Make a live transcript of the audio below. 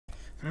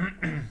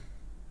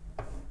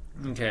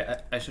Okay,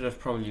 I should have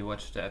probably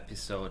watched the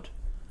episode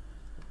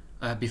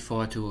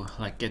before to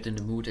like get in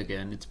the mood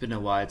again. It's been a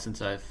while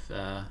since I've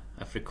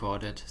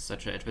recorded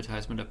such an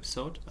advertisement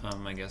episode.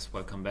 I guess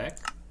welcome back.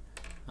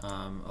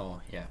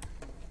 Oh yeah,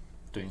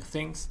 doing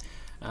things.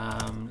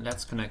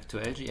 Let's connect to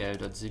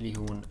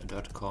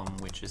lgl.zillihoon.com,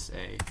 which is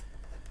a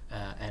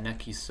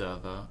Anarchy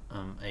server,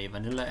 a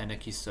vanilla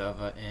Anarchy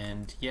server,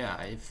 and yeah,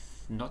 I've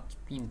not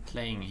been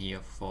playing here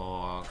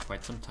for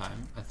quite some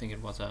time. I think it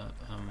was a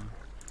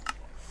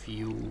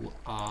few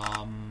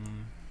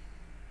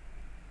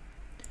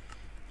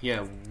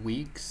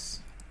weeks,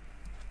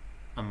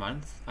 a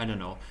month, I don't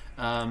know.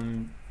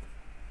 The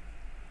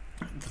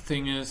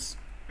thing is,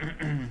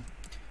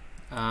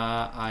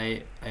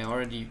 I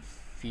already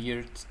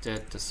feared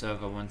that the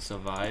server won't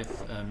survive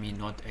me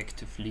not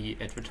actively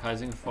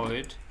advertising for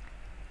it,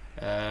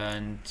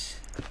 and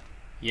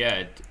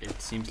yeah,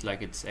 it seems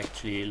like it's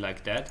actually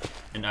like that,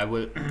 and I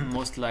will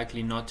most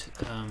likely not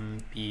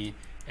be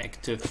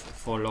active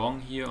for long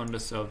here on the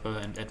server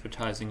and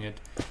advertising it.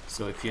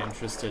 So if you're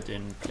interested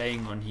in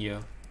playing on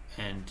here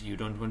and you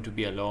don't want to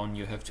be alone,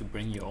 you have to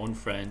bring your own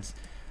friends.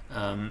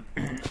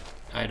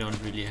 I don't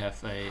really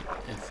have a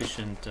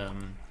efficient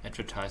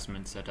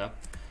advertisement set up.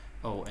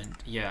 Oh, and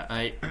yeah,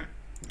 I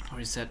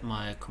reset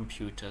my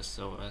computer,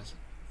 so a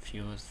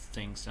few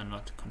things are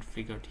not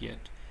configured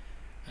yet.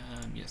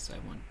 Yes, I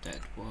want that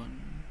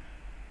one.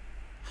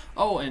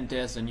 Oh, and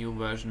there's a new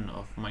version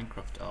of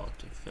Minecraft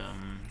out. If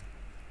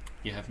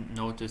you haven't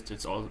noticed,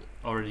 it's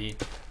already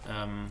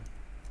yeah,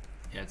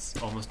 it's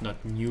almost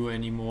not new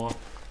anymore.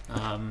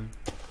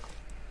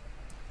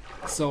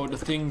 So the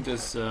thing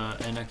this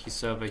Anarchy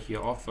server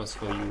here offers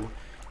for you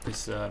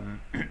is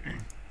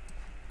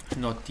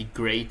not the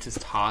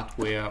greatest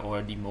hardware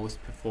or the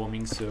most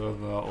performing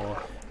server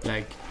or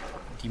like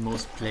the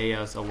most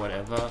players or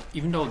whatever.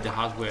 Even though the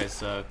hardware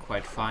is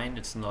quite fine,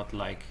 it's not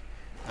like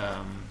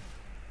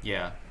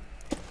yeah,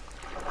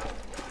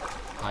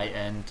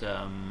 high-end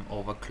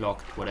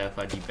overclocked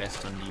whatever, the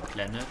best on the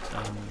planet,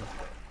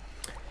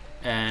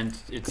 and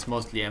it's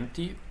mostly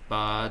empty,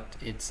 but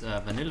it's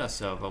a vanilla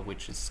server,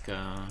 which is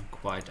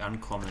quite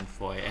uncommon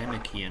for an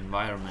Anarchy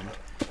environment,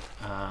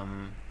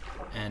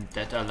 and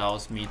that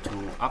allows me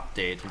to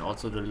update, and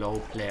also the low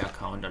player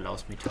count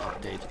allows me to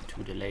update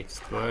to the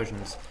latest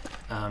versions,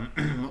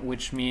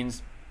 which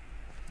means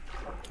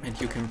and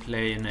you can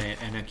play in an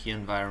Anarchy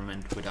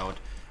environment without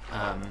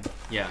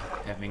yeah,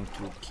 having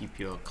to keep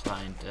your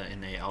client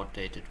in a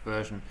outdated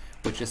version,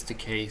 which is the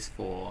case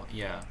for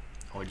yeah,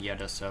 all the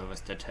other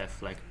servers that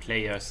have like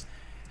players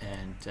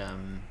and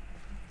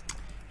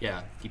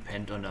yeah,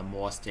 depend on a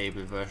more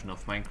stable version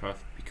of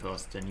Minecraft,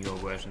 because the newer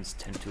versions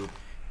tend to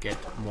get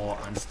more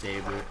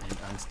unstable and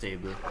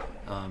unstable.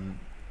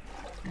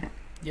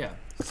 Yeah,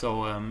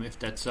 so if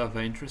that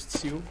server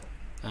interests you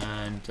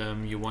and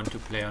you want to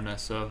play on a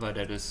server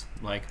that is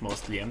like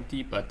mostly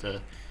empty but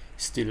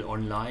still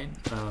online,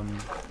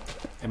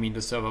 I mean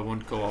the server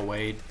won't go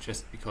away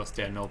just because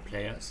there are no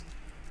players,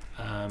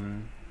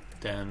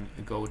 then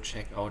go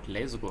check out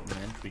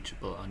Lasergurkenland,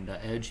 reachable under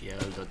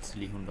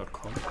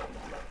lgl.zillihoon.com.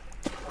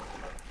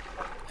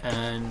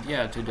 And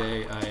yeah,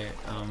 today I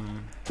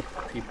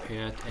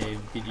prepared a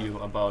video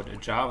about a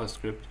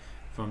JavaScript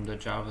from the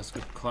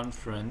JSConf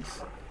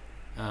conference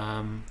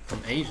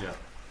from Asia.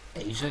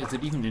 Asia? Is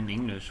it even in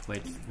English?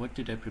 Wait, what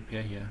did I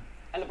prepare here?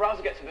 And the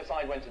browser gets to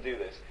decide when to do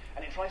this.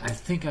 And it tries to... I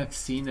think I've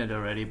seen it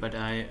already, but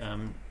I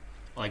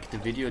like the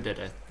video that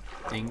I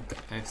think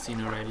I've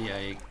seen already,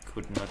 I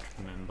could not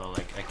remember,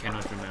 like I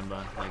cannot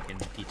remember like in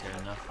detail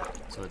enough,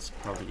 so it's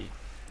probably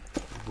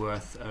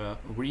worth a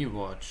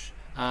rewatch.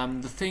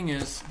 The thing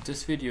is,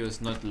 this video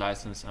is not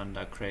licensed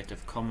under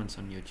Creative Commons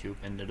on YouTube,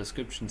 and the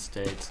description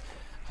states,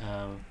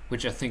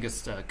 which I think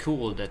is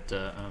cool, that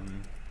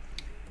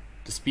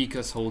the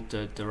speakers hold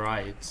the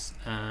rights,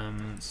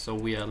 so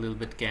we are a little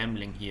bit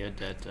gambling here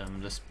that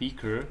the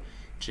speaker,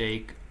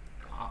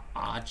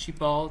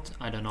 Archibald,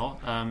 I don't know,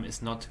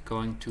 is not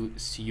going to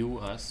sue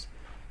us,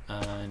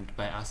 and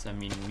by us I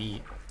mean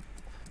me,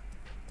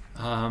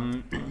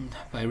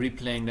 by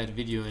replaying that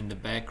video in the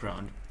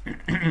background.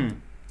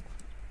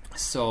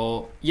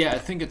 So yeah, I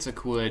think it's a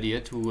cool idea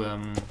to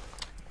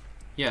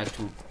yeah,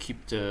 to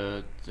keep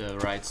the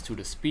rights to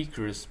the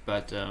speakers,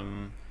 but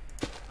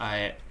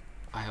I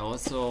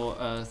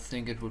also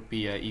think it would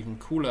be an even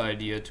cooler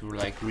idea to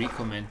like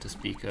recommend the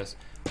speakers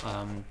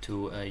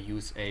to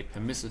use a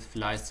permissive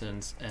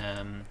license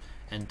and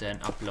then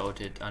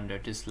upload it under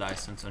this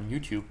license on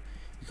YouTube,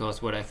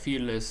 because what I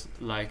feel is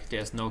like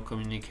there's no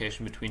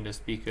communication between the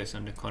speakers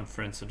and the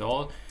conference at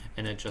all,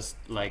 and it just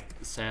like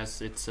says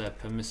it's a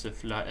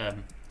permissive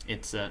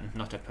it's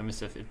not a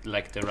permissive,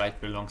 like the right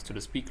belongs to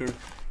the speaker,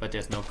 but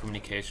there's no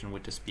communication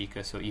with the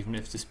speaker. So even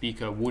if the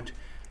speaker would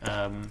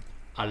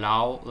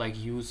allow like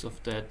use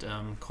of that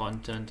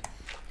content,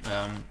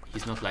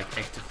 he's not like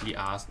actively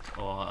asked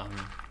or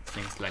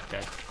things like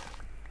that.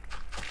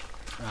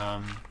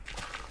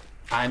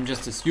 I'm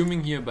just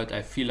assuming here, but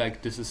I feel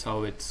like this is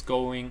how it's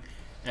going,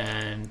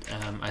 and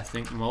I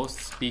think most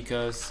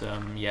speakers,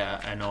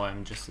 yeah, I know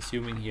I'm just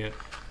assuming here,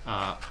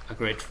 are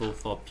grateful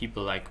for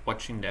people like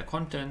watching their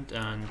content,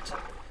 and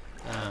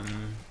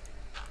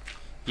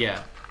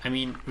yeah, I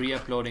mean,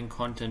 re-uploading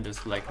content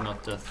is like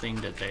not the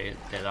thing that they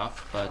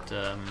love, but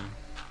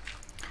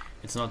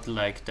it's not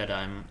like that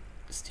I'm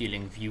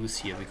stealing views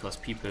here, because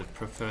people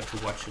prefer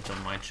to watch it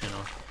on my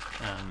channel,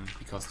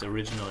 because the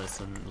original is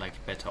in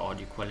like better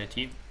audio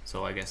quality,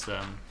 so I guess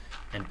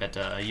and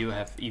better, you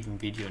have even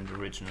video in the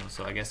original,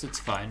 so I guess it's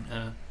fine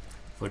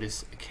for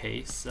this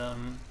case.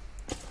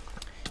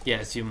 Yeah,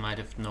 as you might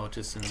have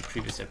noticed in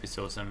previous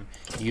episodes, I'm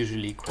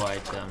usually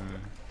quite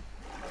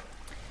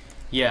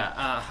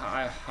yeah,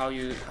 how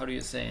do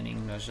you say in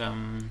English,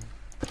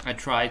 I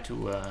try to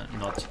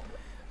not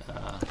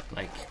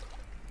like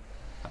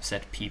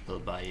upset people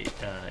by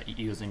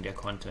using their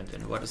content.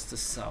 And what is the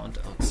sound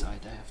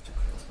outside? I have to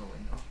close the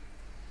window.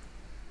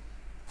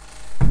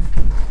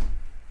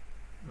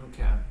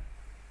 Okay.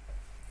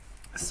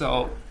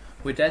 So,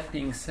 with that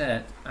being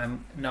said,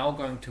 I'm now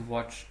going to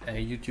watch a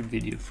YouTube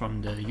video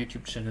from the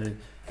YouTube channel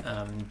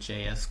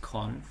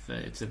JSConf.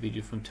 It's a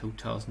video from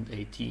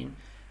 2018,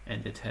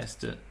 and it has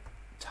the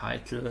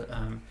title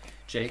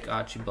Jake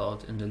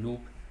Archibald in the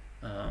Loop,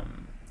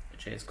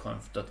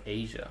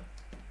 JSConf.Asia.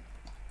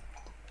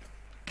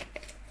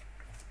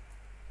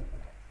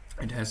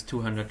 It has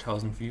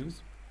 200,000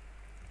 views,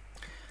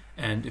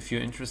 and if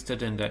you're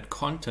interested in that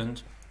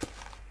content,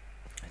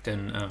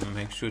 then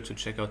make sure to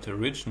check out the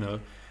original.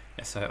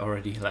 As I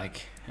already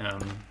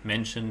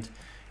mentioned,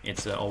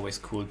 it's always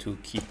cool to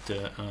keep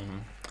the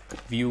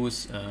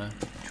views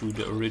to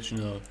the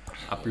original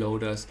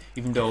uploaders,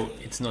 even though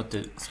it's not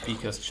the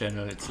speaker's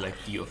channel, it's like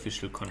the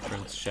official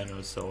conference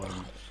channel, so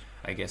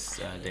I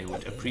guess they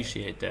would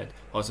appreciate that.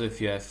 Also,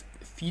 if you have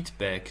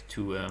feedback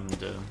to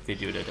the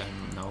video that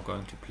I'm now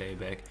going to play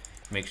back,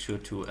 make sure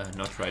to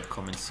not write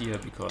comments here,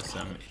 because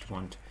it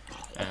won't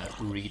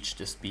reach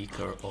the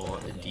speaker or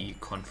the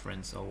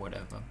conference or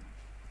whatever.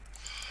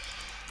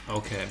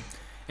 Okay,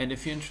 and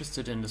if you're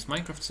interested in this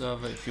Minecraft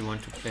server, if you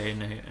want to play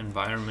in an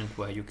environment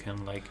where you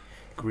can like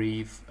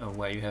grieve,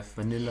 where you have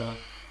a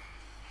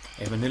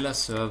vanilla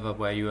server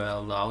where you are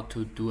allowed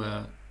to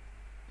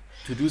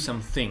do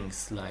some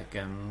things like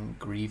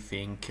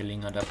griefing,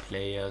 killing other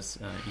players,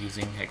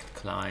 using hacked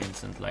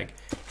clients, and like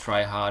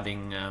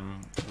tryharding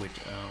with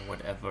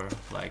whatever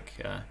like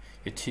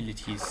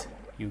utilities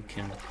you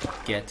can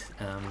get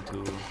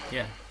to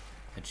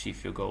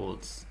achieve your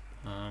goals.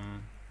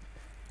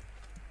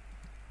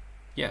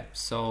 Yeah,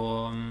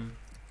 so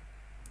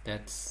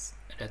that's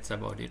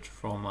about it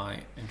for my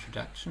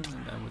introduction,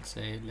 and I would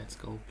say let's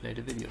go play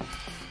the video.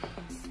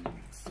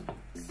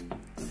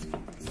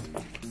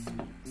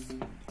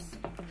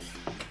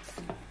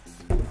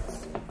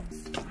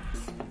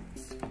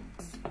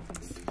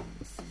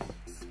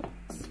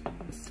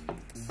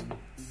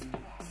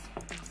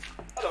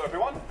 Hello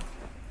everyone.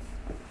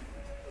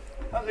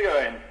 How's it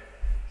going?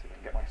 See if I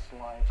can get my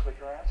slide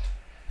clicker out.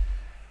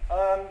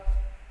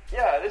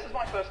 Yeah, this is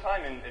my first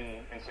time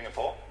in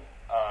Singapore.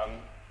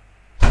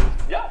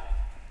 Yeah,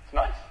 it's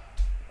nice.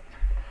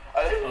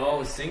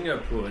 Oh,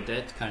 Singapore,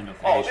 that kind of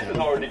Oh, Asian. this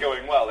is already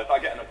going well. If I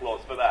get an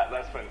applause for that,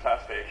 that's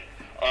fantastic.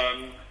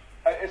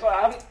 So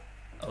I haven't...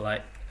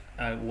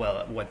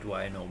 Well, what do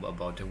I know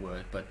about the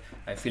world? But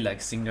I feel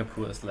like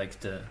Singapore is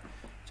like the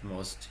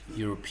most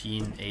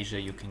European Asia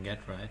you can get,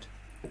 right?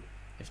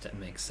 If that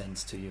makes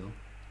sense to you.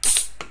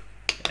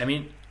 I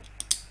mean,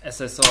 as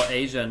I saw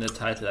Asia in the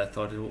title, I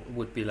thought it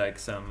would be like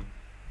some,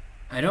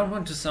 I don't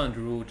want to sound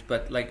rude,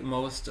 but like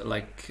most,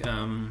 like,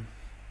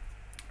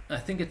 I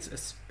think it's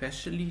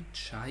especially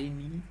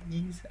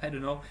Chinese, I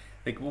don't know,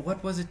 like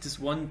what was it, this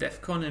one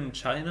DEF CON in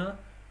China?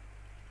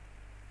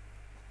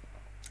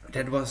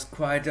 That was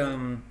quite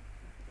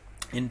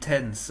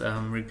intense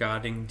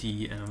regarding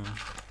the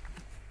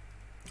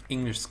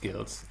English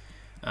skills.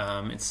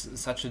 It's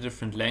such a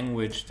different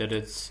language that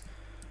it's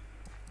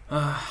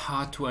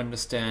hard to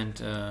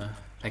understand,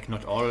 like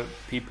not all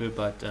people,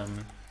 but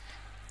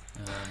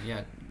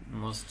yeah,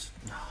 most,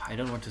 I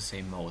don't want to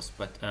say most,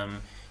 but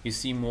you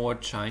see more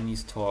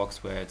Chinese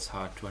talks where it's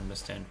hard to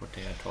understand what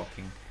they are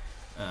talking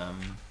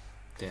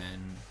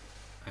than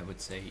I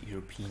would say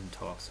European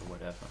talks or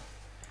whatever.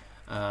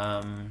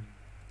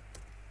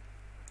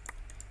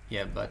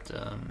 Yeah, but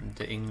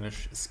the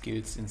English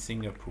skills in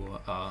Singapore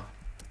are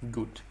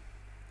good.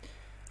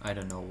 I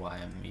don't know why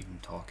I'm even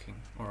talking.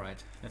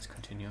 Alright, let's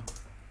continue.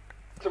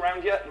 It's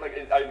around yet.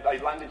 Like I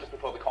landed just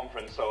before the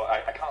conference, so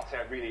I can't say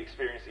I've really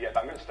experienced it yet,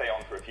 but I'm going to stay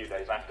on for a few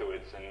days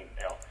afterwards and,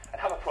 you know,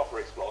 and have a proper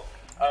explore.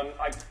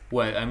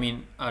 Well, I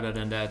mean, other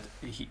than that,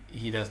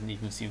 he doesn't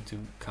even seem to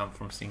come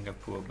from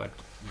Singapore, but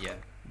yeah.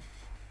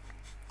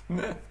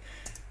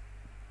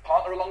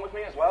 Partner along with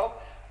me as well,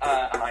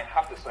 and I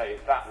have to say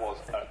that was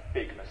a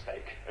big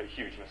mistake, a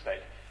huge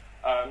mistake.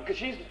 Because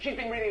she's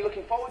been really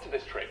looking forward to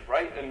this trip,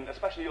 right? And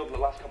especially over the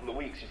last couple of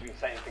weeks, she's been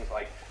saying things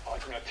like, oh,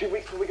 you know, 2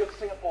 weeks till we go to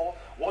Singapore,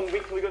 1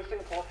 week till we go to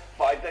Singapore,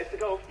 5 days to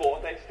go,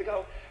 4 days to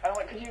go. And I'm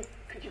like, could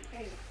you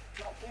please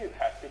not do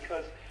that?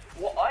 Because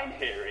what I'm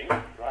hearing,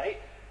 right,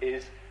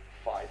 is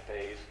 5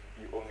 days.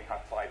 You only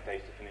have 5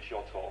 days to finish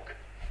your talk.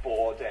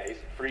 4 days,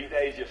 3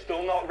 days, you're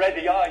still not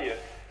ready, are you?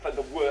 It's like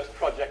the worst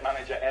project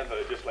manager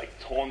ever, just like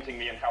taunting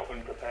me and how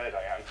unprepared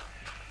I am.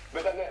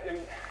 But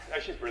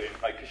she's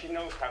brilliant, like, because she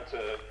knows how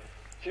to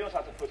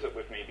put up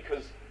with me,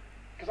 because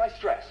I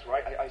stress,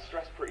 right? I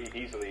stress pretty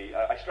easily.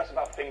 I stress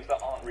about things that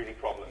aren't really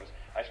problems.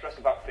 I stress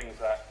about things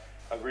that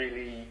are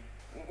really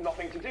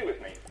nothing to do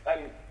with me.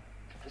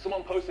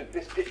 Someone posted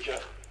this picture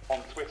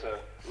on Twitter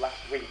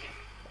last week.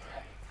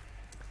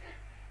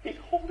 He's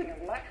holding a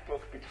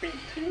MacBook between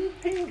 2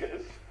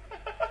 fingers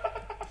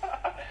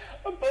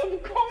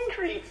above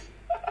concrete.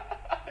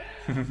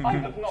 I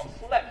have not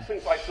slept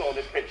since I saw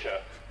this picture.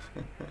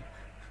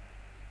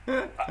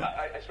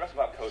 I stress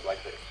about code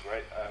like this,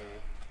 right?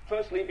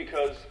 Firstly,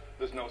 because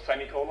there's no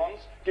semicolons.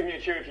 Give me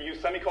a cheer if you use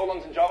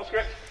semicolons in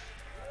JavaScript.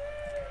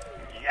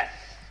 Yes!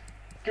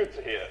 Good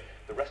to hear.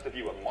 The rest of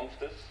you are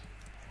monsters.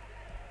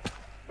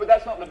 But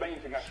that's not the main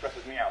thing that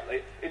stresses me out.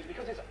 It's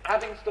because it's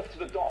adding stuff to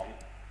the DOM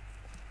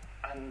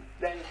and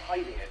then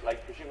hiding it,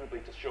 like presumably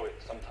to show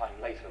it sometime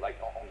later, like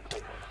on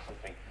click or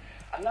something.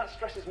 And that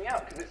stresses me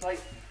out, because it's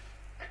like,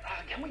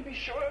 can we be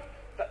sure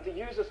that the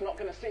user's not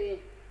going to see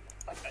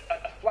like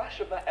a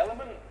flash of that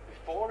element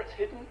before it's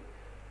hidden?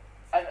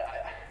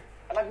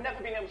 And I've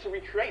never been able to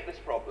recreate this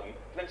problem.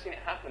 I've never seen it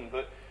happen,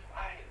 but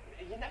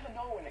you never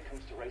know when it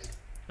comes to race.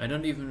 I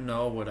don't even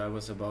know what I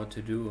was about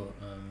to do.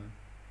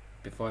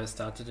 Before I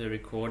started the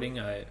recording,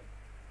 I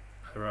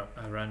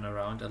ran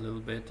around a little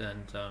bit,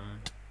 and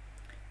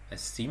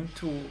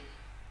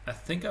I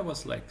think I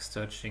was like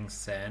searching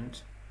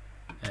sand,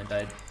 and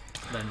then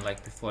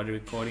like before the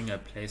recording I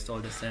placed all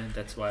the sand.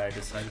 That's why I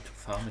decided to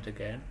farm it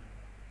again.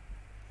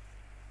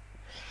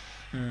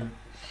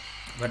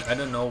 But I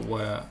don't know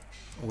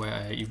where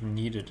I even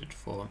needed it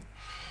for.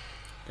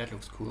 That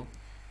looks cool.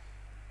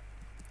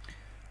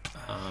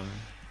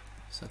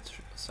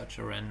 Such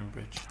a random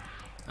bridge.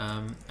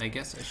 I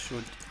guess I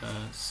should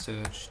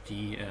search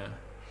the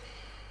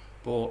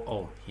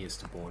oh, here's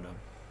the border.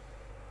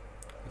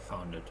 I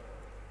found it.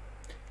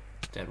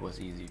 That was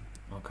easy.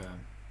 Okay.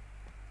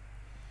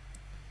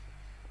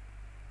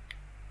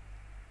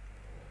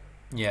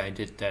 Yeah, I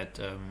did that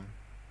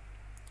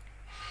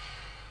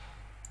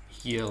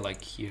here,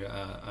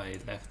 I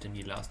left in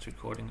the last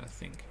recording, I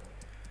think.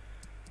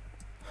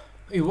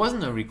 It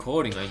wasn't a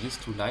recording, I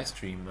used to live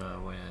stream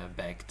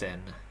back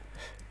then.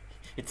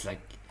 It's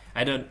like,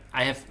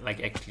 I have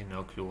like actually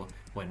no clue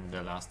when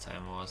the last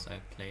time was I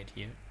played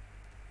here.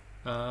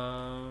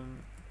 But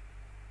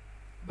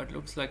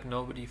looks like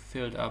nobody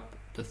filled up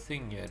the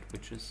thing yet,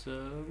 which is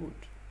good.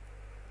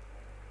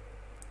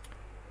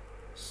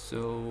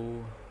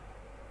 So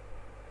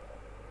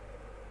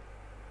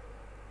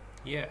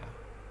yeah,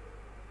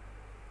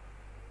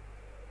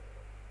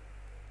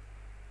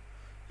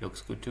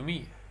 looks good to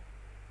me.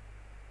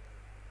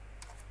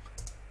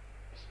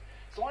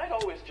 So I'd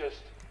always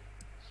just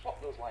swap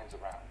those lines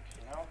around,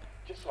 you know,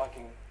 just so I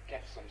can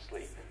get some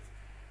sleep.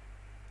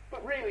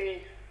 But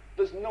really,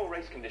 there's no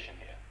race condition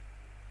here,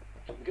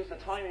 because the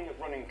timing of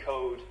running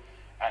code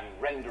and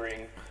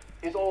rendering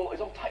is all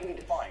tightly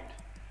defined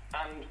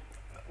and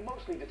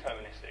mostly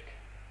deterministic.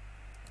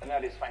 And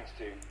that is thanks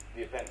to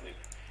the event loop.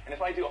 And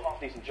if I do a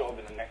half-decent job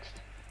in the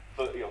next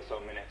 30 or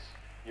so minutes,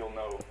 you'll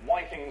know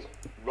why things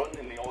run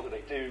in the order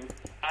they do,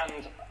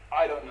 and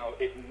I don't know,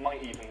 it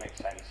might even make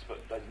sense, but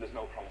there's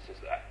no promises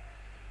there.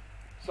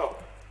 So,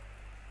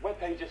 web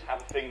pages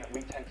have a thing that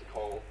we tend to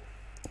call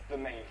the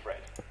main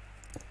thread.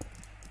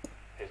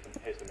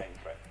 Here's the main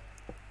thread.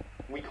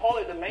 We call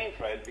it the main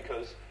thread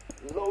because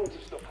loads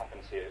of stuff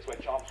happens here. It's where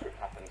JavaScript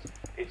happens,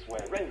 it's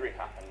where rendering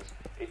happens,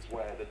 it's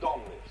where the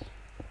DOM lives.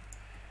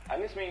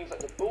 And this means that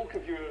the bulk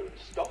of your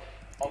stuff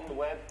on the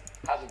web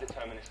has a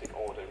deterministic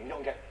order. You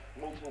don't get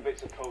multiple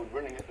bits of code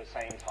running at the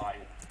same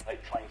time,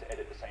 like trying to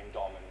edit the same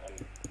DOM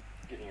and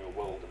giving you a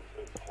world of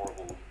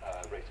horrible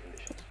race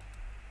conditions.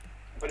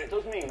 But it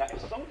does mean that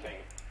if something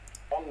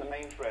on the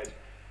main thread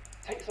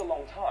takes a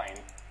long time,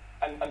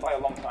 and by a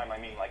long time I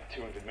mean like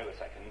 200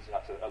 milliseconds,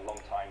 that's a long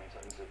time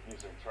in terms of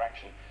user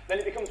interaction, then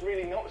it becomes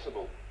really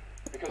noticeable,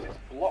 because it's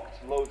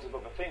blocked loads of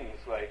other things,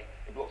 like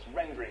it blocks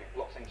rendering, it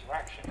blocks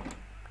interaction.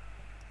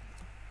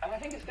 And I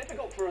think it's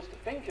difficult for us to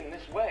think in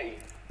this way,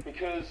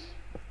 because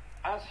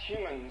as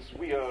humans,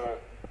 we are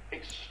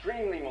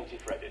extremely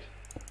multi-threaded.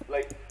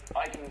 Like,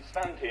 I can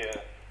stand here,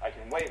 I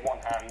can wave one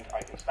hand,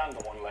 I can stand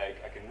on one leg,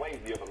 I can wave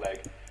the other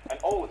leg, and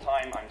all the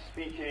time I'm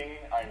speaking,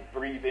 I'm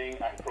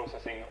breathing, I'm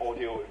processing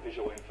audio and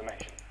visual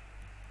information.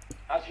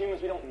 As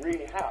humans, we don't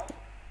really have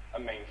a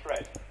main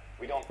thread.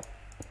 We don't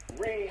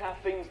really have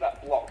things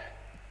that block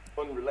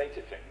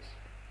unrelated things.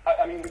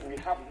 I mean, we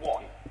have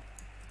one,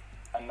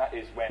 and that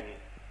is when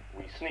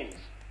we sneeze.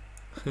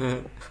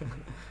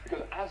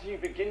 Because as you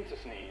begin to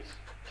sneeze,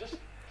 just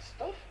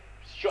stuff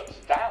shuts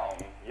down,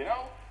 you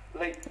know?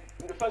 Like,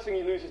 the first thing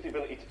you lose is the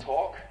ability to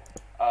talk,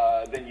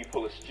 then you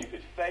pull a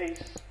stupid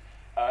face.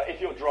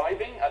 If you're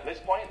driving, at this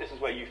point, this is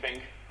where you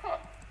think,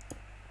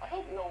 I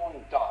hope no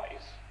one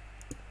dies.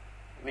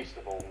 Least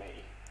of all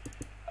me.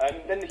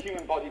 And then the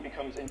human body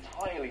becomes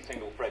entirely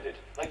single-threaded.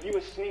 Like you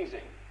are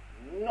sneezing,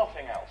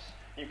 nothing else.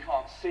 You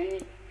can't see,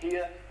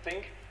 hear,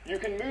 think. You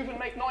can move and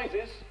make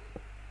noises,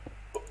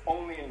 but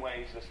only in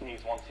ways the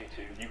sneeze wants you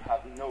to. You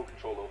have no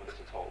control over this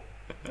at all.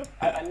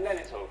 And then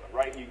it's over,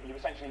 right? You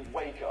essentially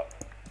wake up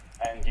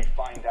and you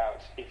find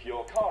out if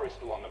your car is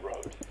still on the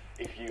road,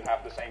 if you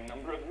have the same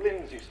number of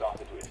limbs you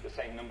started with, the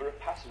same number of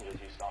passengers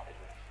you started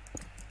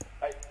with.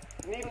 Right?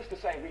 Needless to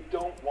say, we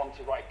don't want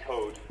to write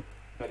code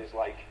that is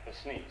like a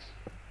sneeze.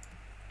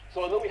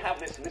 So although we have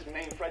this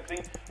main thread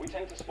thing, we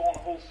tend to spawn a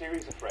whole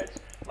series of threads,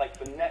 like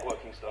for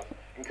networking stuff,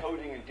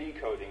 encoding and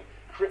decoding,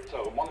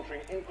 crypto,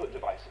 monitoring input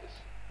devices.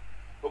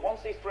 But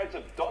once these threads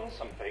have done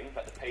something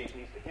that the page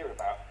needs to hear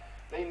about,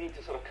 they need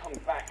to sort of come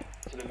back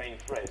to the main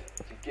thread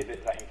to give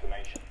it that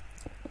information.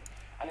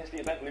 And it's the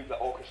event loop that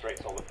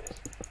orchestrates all of this.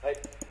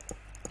 Like,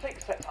 take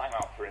set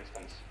timeout, for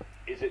instance.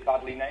 Is it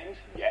badly named?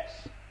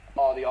 Yes.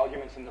 Are the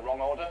arguments in the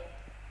wrong order?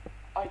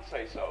 I'd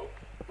say so.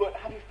 But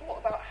have you thought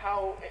about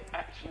how it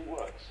actually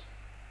works?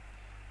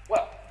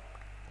 Well,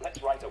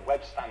 let's write a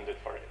web standard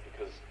for it,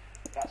 because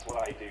that's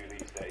what I do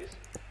these days.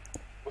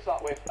 We'll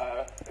start with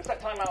the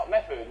set timeout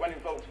method, when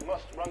invoked,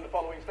 must run the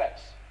following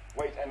steps.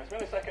 Wait ms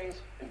milliseconds,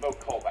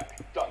 invoke callback.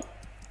 Done.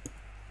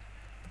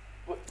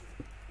 But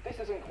this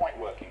isn't quite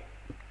working.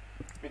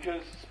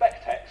 Because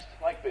spec text,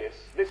 like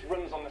this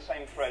runs on the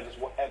same thread as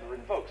whatever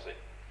invokes it.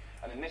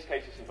 And in this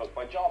case, it's invoked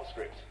by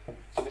JavaScript.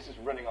 So this is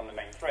running on the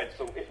main thread.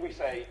 So if we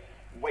say,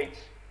 wait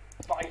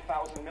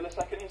 5,000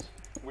 milliseconds,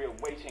 we are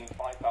waiting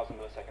 5,000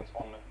 milliseconds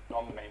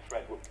on the main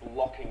thread. We're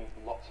blocking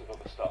lots of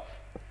other stuff.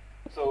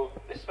 So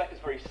this spec is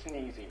very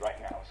sneezy right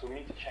now, so we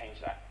need to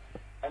change that.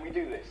 And we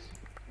do this.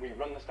 We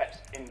run the steps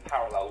in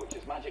parallel, which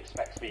is magic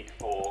spec speak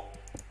for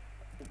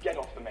get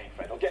off the main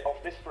thread, or get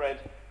off this thread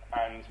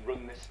and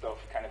run this stuff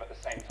kind of at the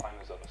same time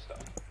as other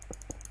stuff.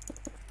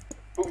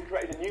 But we've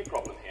created a new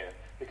problem here,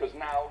 because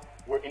now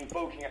we're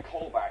invoking a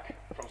callback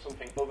from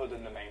something other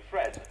than the main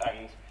thread.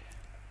 And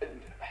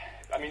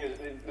I mean,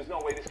 there's no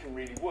way this can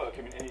really work.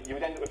 I mean, you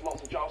would end up with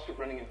lots of JavaScript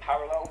running in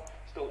parallel,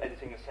 still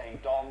editing the same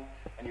DOM,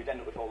 and you'd end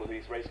up with all of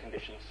these race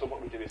conditions. So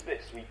what we do is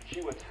this. We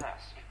queue a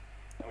task.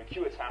 And we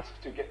queue a task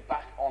to get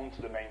back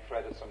onto the main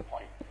thread at some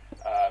point.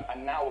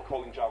 And now we're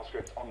calling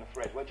JavaScript on the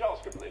thread where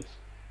JavaScript lives.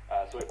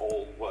 So it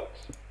all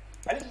works.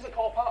 And this is a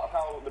core part of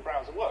how the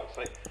browser works.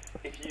 Like,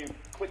 if you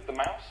click the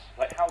mouse,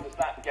 like, how does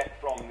that get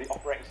from the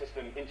operating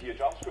system into your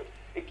JavaScript?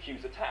 It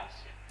queues a task.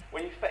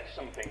 When you fetch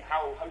something,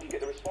 how do you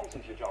get the response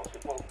into your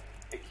JavaScript? Well,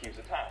 it queues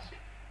a task.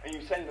 And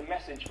you send a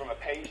message from a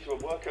page to a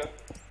worker,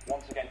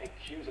 once again, it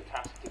queues a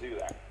task to do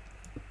that.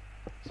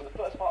 So the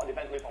first part of the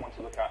event loop I want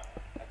to look at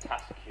are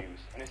task queues.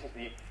 And this is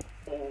the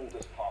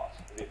oldest part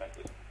of the event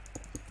loop.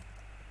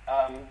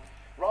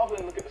 Rather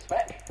than look at the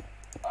spec,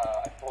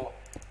 I thought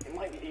it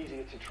might be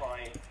easier to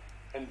try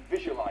and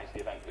visualize the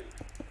event loop.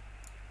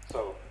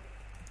 So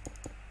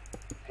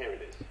here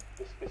it is.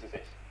 This is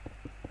it.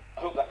 I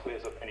hope that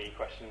clears up any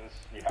questions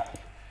you have.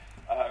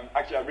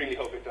 Actually, I really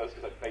hope it does,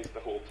 because I based the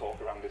whole talk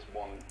around this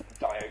one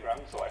diagram,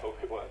 so I hope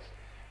it works.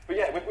 But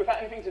yeah, without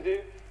anything to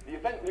do, the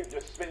event loop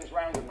just spins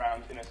round and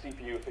round in a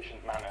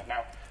CPU-efficient manner.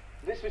 Now,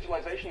 this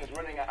visualization is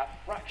running at a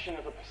fraction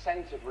of a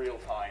 % of real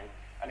time,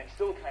 and it's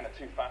still kind of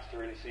too fast to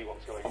really see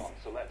what's going on,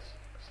 so let's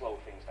slow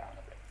things down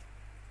a bit.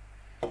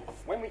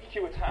 When we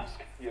queue a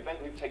task, the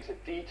event loop takes a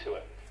detour.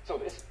 So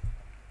this...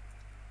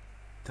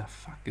 The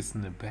fuck is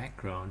in the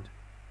background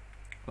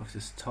of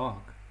this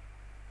talk?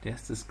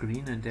 There's the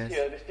screen and there's...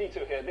 Here, this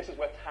detour here, this is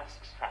where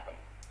tasks happen.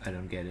 I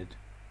don't get it.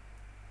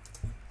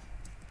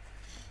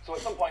 So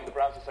at some point the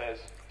browser says...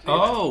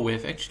 Oh, we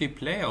have actually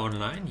player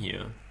online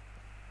here.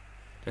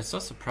 That's so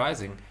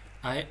surprising.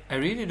 I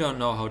really don't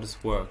know how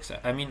this works.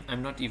 I mean,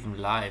 I'm not even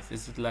live.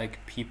 Is it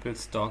like people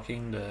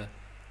stalking the...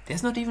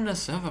 There's not even a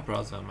server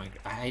browser. I'm like,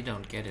 I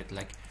don't get it.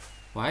 Like,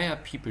 why are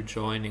people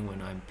joining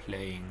when I'm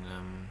playing?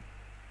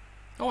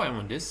 Oh, I'm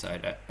on this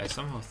side. I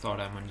somehow thought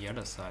I'm on the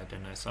other side,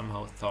 and I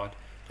somehow thought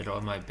that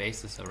all my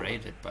bases are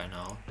rated by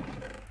now.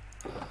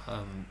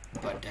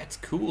 But that's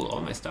cool.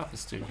 All my stuff is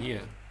still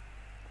here.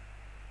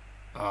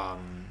 I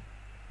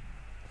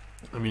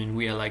mean,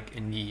 we are like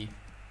in the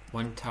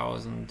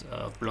 1000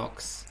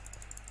 blocks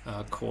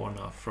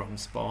corner from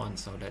spawn,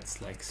 so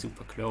that's like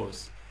super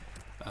close.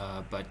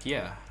 But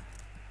yeah,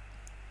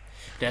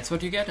 that's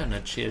what you get on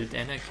a chilled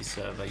Anarchy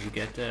server. You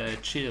get a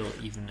chill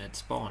even at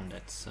spawn.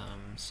 That's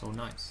so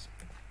nice.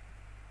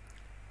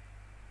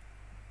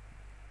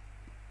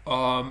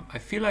 I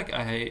feel like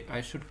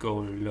I should go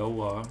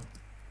lower.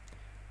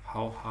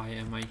 How high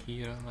am I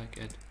here? Like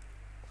at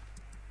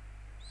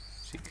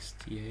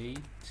 68.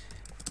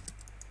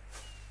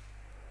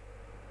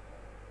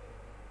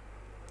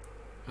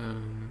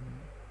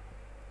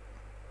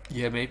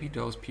 Yeah, maybe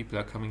those people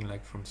are coming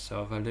like from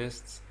server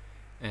lists,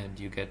 and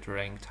you get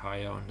ranked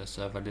higher on the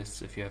server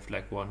lists if you have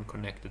like one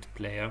connected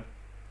player.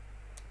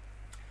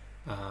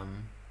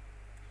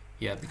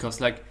 Yeah,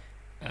 because like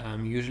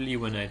usually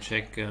when I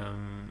check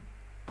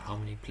how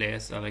many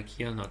players are like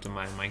here, not in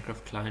my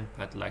Minecraft client,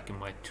 but like in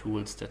my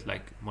tools that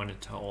like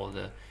monitor all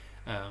the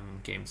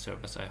game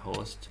servers I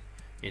host,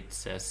 it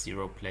says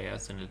 0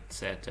 players, and it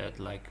said that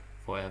like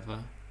forever.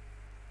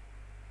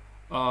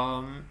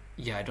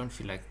 Yeah, I don't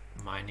feel like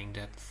mining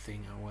that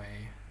thing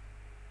away.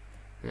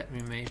 Let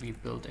me maybe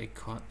build a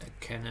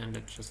cannon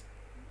that just...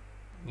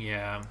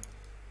 Yeah.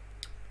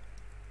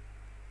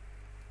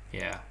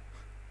 Yeah.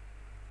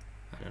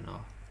 I don't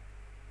know.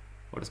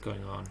 What is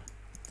going on?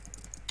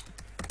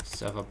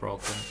 Server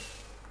broken.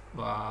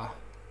 Wow.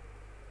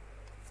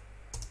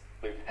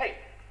 Hey,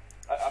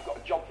 I've got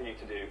a job for you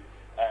to do.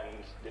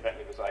 And the event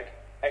lead was like,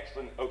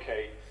 excellent,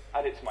 okay,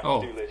 add it to my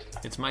to-do list.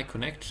 It's my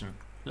connection.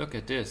 Look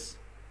at this.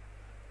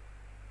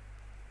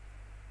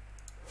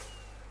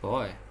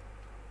 Boy,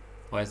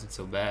 why is it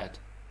so bad?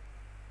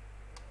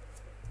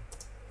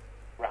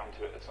 Round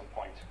to it at some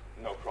point,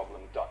 no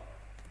problem, done.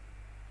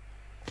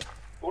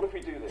 What if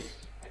we do this?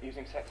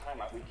 Using set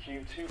timeout, we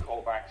queue 2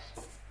 callbacks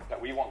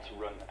that we want to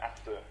run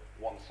after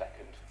 1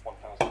 second,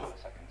 1,000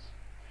 milliseconds.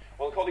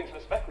 Well, according to the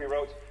spec we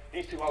wrote,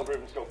 these 2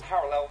 algorithms go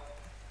parallel,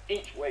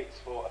 each waits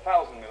for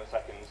 1,000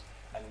 milliseconds,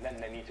 and then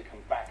they need to come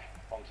back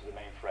onto the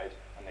main thread,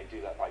 and they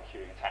do that by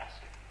queuing a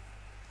task.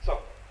 So,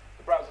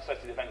 the browser says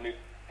to the event loop,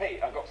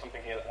 hey, I've got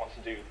something here that wants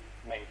to do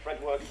main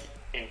thread work.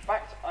 In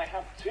fact, I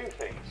have 2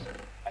 things,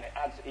 and it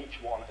adds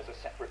each one as a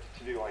separate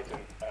to-do item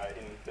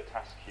in the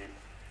task queue.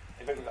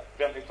 The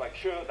event loop's like,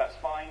 sure, that's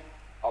fine,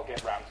 I'll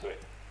get round to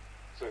it.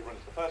 So it runs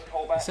the first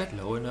callback. Is that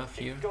low enough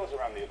here? It goes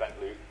around the event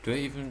loop. Do I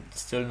even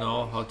still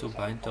know how to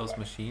bind those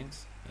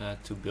machines?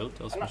 To build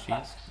those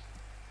machines?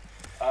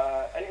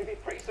 And it would be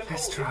pretty simple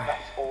if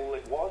that's all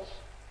it was.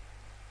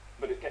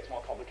 But it gets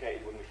more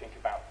complicated when we think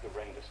about the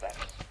render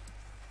steps.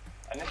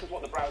 And this is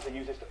what the browser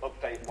uses to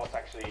update what's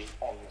actually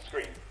on the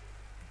screen.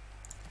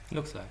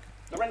 Looks like.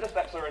 The render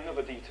steps are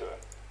another detour.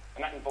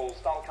 And that involves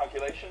style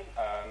calculation.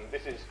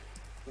 This is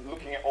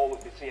looking at all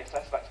of the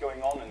CSS that's going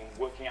on and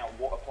working out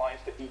what applies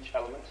to each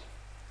element.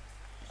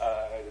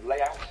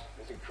 Layout,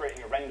 this is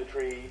creating a render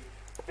tree,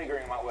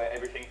 figuring out where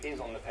everything is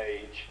on the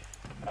page,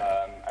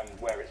 and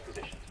where it's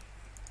positioned.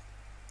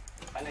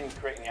 And then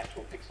creating the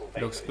actual pixel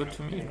data. Looks good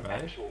to me,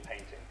 right? Actual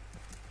painting.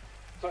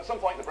 So at some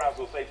point the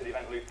browser will say to the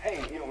event loop, hey,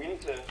 we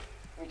need to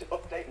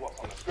update what's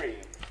on the screen.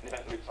 And the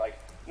event loop's like,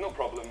 no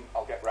problem,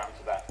 I'll get round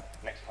to that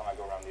next time I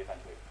go around the event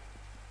loop.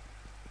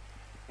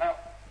 Now,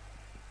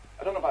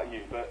 I don't know about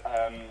you, but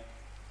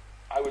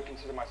I would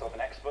consider myself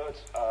an expert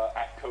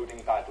at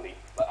coding badly.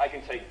 I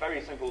can take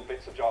very simple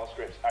bits of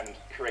JavaScript and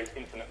create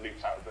infinite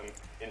loops out of them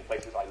in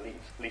places I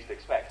least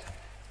expect.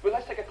 But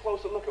let's take a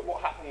closer loop at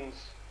what happens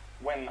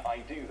when I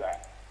do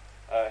that.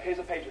 Here's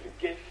a page with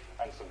a GIF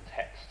and some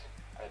text,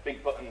 and a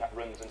big button that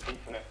runs an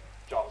infinite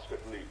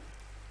JavaScript loop.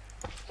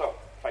 So,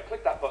 if I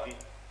click that button,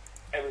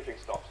 everything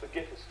stops. The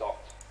GIF has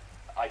stopped.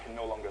 I can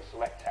no longer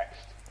select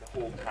text. The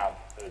whole tab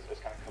has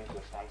kind of come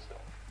to a standstill.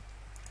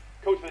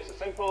 Code for this is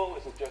simple.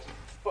 This is just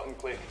button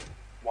click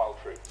while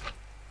true.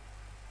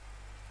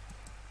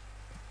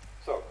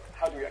 So,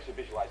 how do we actually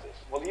visualize this?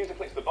 Well, the user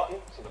clicks the button,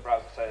 so the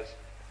browser says,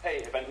 hey,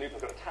 event loop,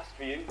 I've got a task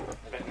for you.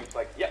 The event loop's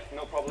like, yep,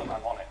 no problem,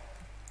 I'm on it.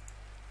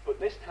 But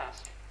this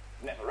task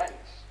never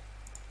ends.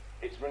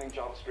 It's running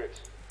JavaScript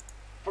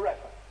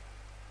forever.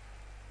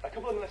 A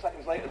couple of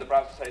milliseconds later, the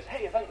browser says,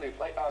 hey, event loop,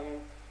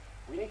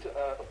 we need to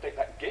update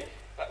that GIF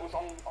that was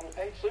on the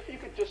page. So if you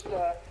could just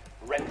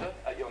render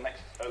at your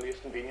next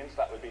earliest convenience,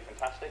 that would be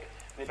fantastic.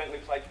 And the event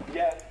loop's like,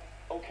 yeah,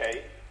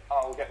 okay,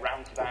 I'll get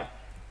round to that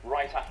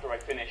right after I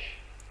finish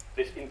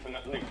this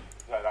infinite loop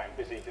that I'm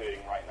busy doing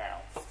right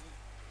now.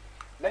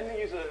 Then the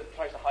user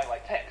tries to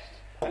highlight text,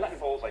 and that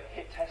involves like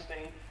hit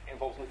testing. It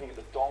involves looking at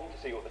the DOM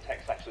to see what the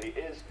text actually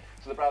is.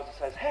 So the browser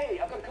says, hey,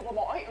 I've got a couple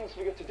more items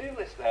for your to-do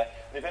list there.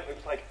 And the event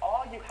loop's like,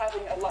 are you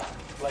having a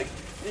laugh? Like,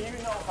 do you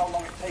know how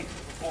long it takes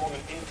to perform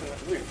an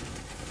infinite loop?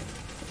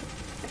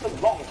 It's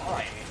a long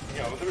time.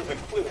 There is a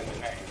clue in the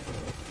name.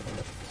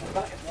 So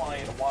that is why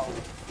a while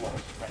loop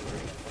blocks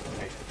rendering and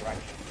implementation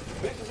interaction.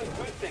 But this is a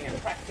good thing in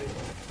practice.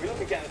 We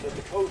look again at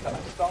the code that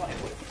I started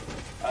with.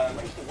 I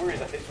used to worry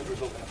that this would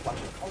result in a flash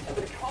of content,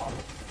 but it can't.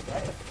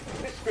 Right?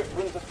 This script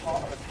runs as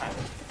part of a task,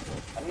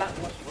 and that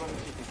must run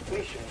to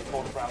completion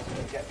before the browser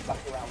can get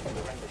back around to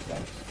the render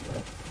steps.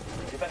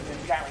 The event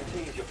loop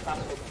guarantees your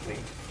task will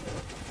complete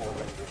before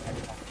rendering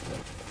next time.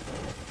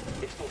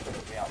 It still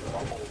stresses me out that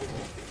I'm always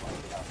doing things like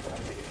that when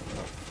I see it.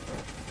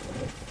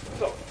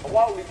 So, a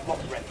while loop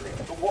blocks rendering,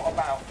 but what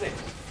about this?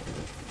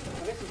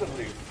 So this is a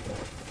loop,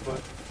 but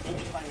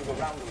each time we go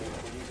around the loop,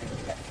 we're using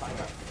set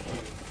timeout to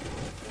queue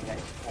the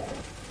next call.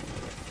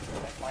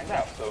 Let's find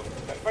out. So,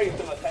 very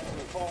similar text to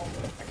before.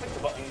 I click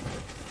the button,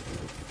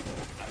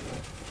 and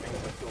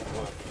things are still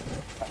working.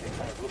 And it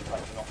kind of looks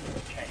like nothing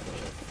has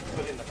changed.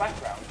 But in the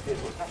background, here's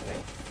what's happening.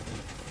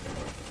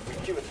 We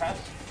queue a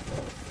task,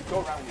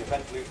 go around the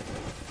event loop,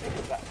 pick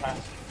up that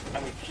task, and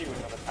we queue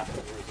another task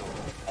as a result.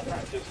 And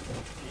that just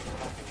keeps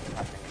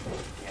happening until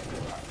the end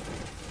of time.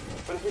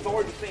 But as we've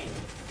already seen,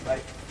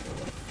 right,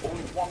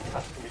 only one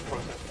task can be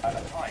processed at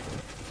a time.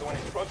 So when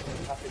it's processing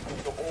the task, it's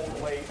going to go all the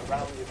way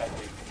around the event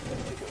loop to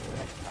pick up the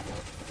next task.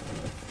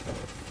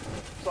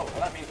 So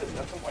that means that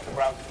at some point the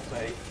browser can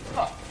say,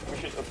 we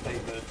should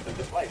update the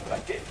display for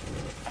that GIF.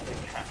 And it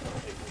can.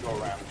 It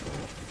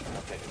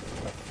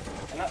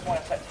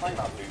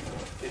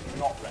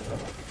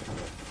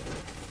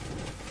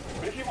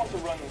want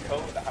to run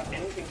code that has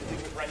anything to do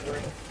with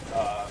rendering,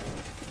 a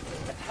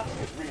task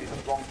is really the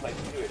wrong place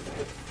to do it,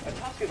 because a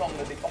task is on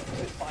the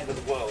opposite side of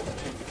the world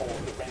to all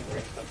of the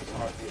rendering stuff as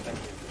far as the event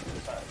loop is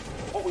concerned.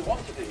 What we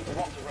want to do is we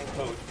want to run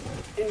code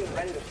in the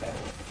render set.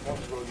 We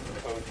want to run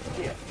code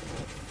here.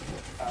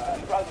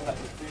 And the browser lets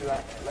us do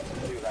that, and it lets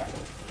us do that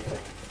using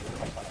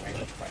request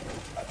animation frame.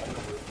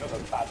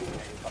 Another badly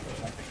named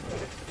function, I think, but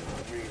it's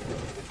really good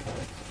for this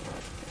point.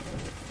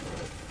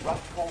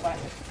 Wrap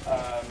callbacks,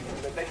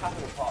 they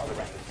happen as part of the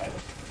render set.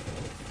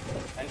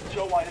 And to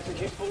show why this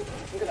is useful,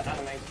 I'm going to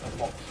animate a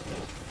box,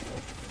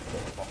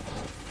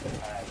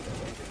 and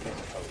using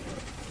this code.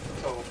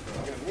 So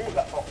I'm going to move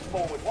that box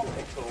forward 1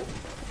 pixel,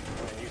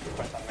 and then use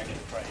request animation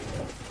frame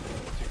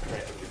to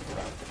create a loop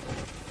around it.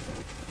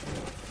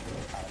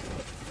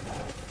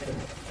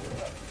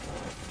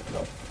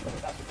 So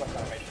that's request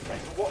animation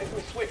frame. But what if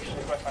we switch to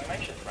request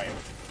animation frame?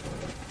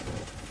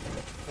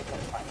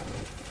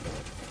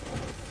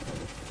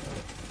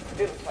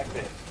 It looks like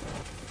this.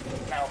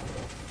 Now,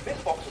 this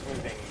box is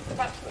moving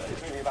faster.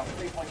 It's moving about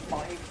 3.5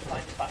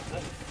 times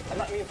faster, and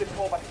that means this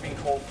callback is being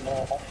called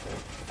more often,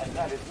 and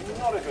that is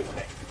not a good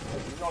thing.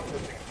 It's not a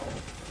good thing at all.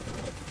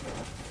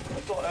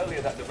 We saw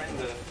earlier that the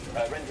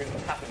rendering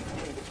can happen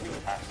in between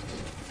tasks.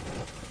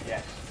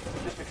 Yes,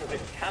 just because it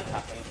can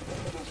happen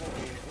doesn't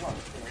mean it must.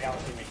 In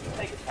reality, we can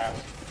take a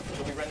task.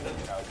 Shall we render?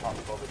 No, I can't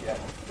be bothered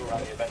yet. Go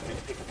around the event loop,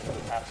 pick up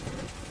another task.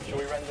 Shall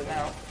we render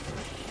now?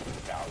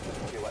 No, it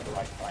doesn't feel like the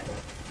right time.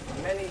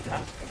 Many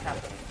tasks can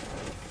happen,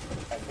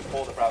 and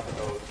before the browser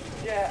goes,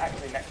 yeah,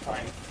 actually next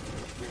time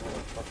we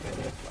will update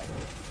this way.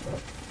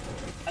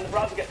 And the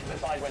browser gets to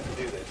decide when to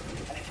do this,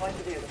 and it tries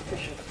to be as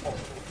efficient as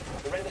possible.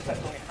 The render sets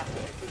only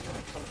happen if there's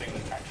something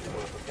actually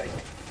worth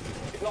updating.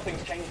 If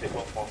nothing's changed, it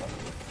won't bother.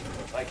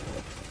 Like,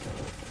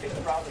 if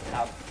the browser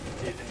tab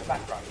is in the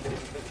background, if it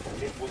isn't visible,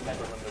 it will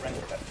never run the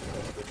render set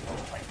because there's no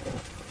point.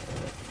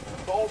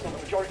 But also,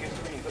 the majority of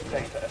screens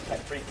update at a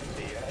set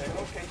frequency, and in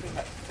most cases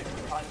that's 60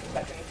 times a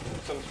second.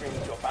 Some screens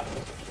go faster,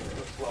 some screens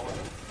go slower,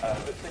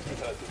 but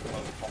 60 Hz is the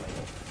most common.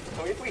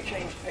 So if we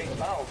change pace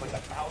valves like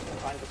 1,000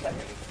 times a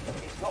second,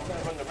 it's not going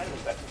to run the render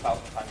sets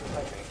 1,000 times a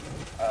second.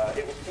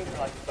 It will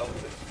synchronize itself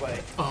with the display.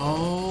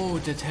 Oh,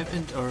 that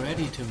happened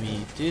already to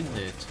me, didn't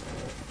it?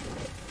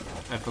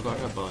 I forgot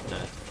about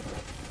that.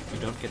 You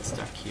don't get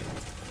stuck here.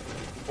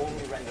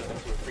 Only render them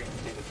to a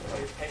frequency the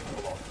display is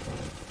capable of.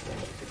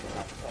 60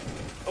 times a second.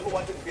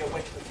 Otherwise it would be a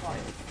waste of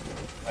time.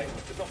 Like,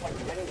 there's no point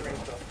rendering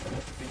stuff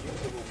the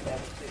user will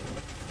never see.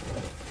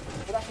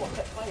 But that's what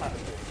set timeout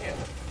is doing here.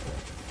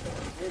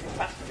 It's moving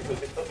faster because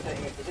it's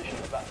updating the position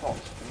of that box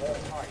more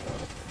times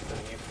than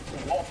the user can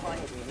see. More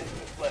times than this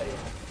display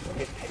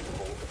is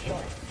capable of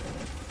showing.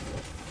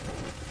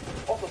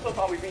 Also, so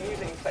far we've been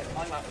using set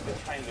timeout as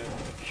this kind of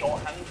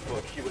shorthand for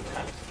a queue of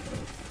tasks.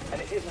 And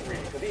it isn't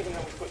really, because even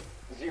though we put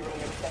 0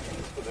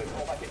 milliseconds for the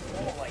callback, it's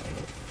more like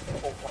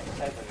 4.7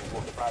 is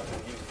what the browser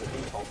uses as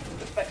default.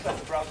 The spec says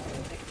the browser can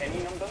pick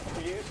any number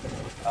to use,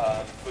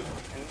 but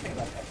anything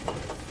like that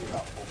would be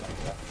about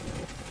 4.7.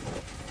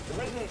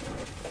 There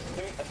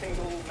isn't a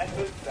single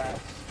method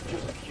that's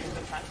just queues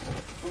a task,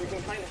 but we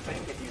can kind of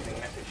fake it using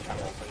message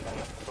channels,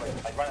 and so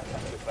I ran a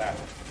test with that.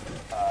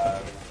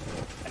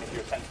 And if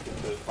you're sensitive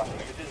to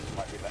flashing images, it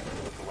might be better to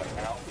look away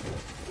now,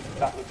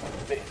 because that looks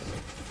like this.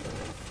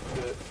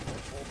 There's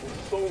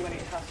so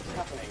many tasks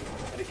happening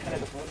that it kind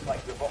of just looks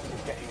like the box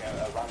is getting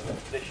a random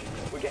position.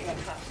 We're getting a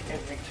task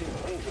every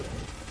 200th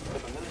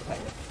of a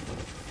millisecond.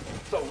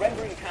 So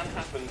rendering can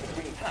happen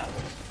between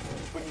tasks,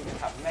 but you can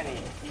have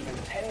many, even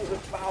tens of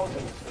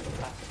thousands of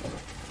tasks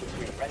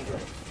between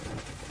renderings.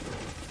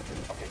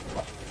 Okay,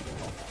 flashing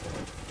images on now.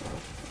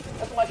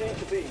 Let's imagine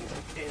each of these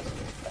is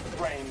a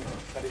frame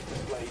that is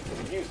displayed to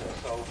the user.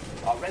 So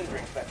our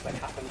rendering steps, they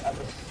happen at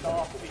the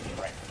start of each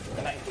frame.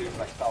 And that includes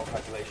like style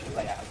calculation,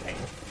 layout, and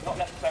paint. Not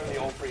necessarily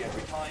all three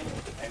every time,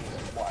 depends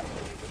what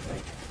actually needs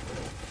updating.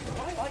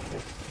 But I like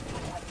this. I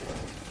like this.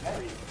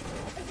 Very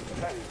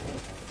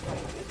neat.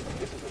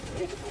 This is a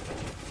beautiful thing.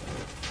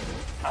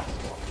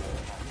 Tasks on the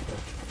other hand,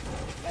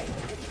 they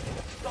couldn't get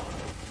a start.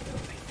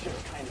 They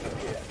just kind of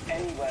appear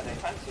anywhere they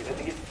fancy. The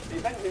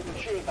event loop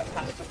ensures that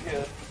tasks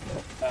appear,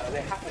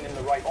 they happen in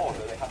the right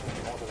order, they happen in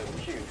the order they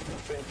were queued.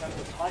 But in terms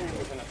of timing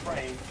within a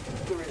frame,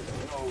 there is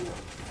no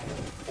kind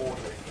of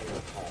order in here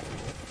at all.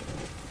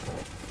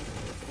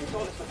 We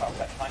saw this with our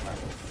set timeout.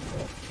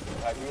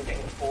 We were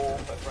getting 4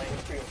 per frame,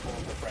 3 or 4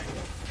 per frame.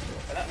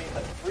 And that means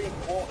that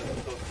 3/4 of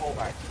those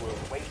callbacks were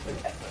wasted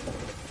effort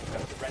in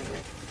terms of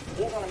rendering.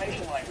 Old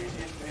animation libraries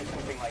used to do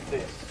something like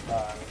this,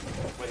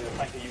 where they were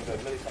trying to use a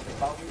millisecond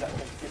value that's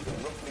going to give them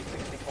roughly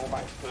 60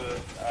 callbacks per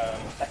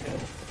second.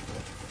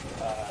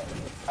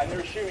 And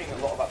they're assuming a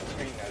lot about the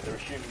screen there. They're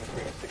assuming the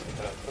screen is 60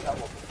 Hz, but that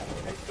wasn't the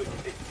case. So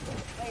it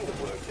kind of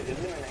worked. It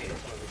eliminated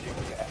some of the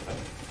duplicate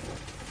effort.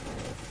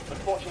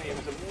 Unfortunately, it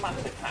was a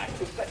massive hack,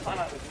 because set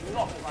timeout was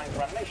not designed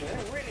for animation, and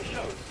it really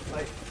shows.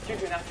 Like, due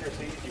to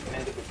inaccuracies, you can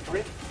end up with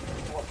drift.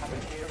 So what's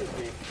happened here is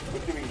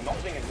we're doing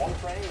nothing in one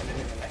frame, and then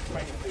in the next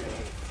frame we're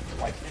doing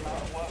twice the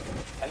amount of work,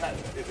 and that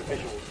is a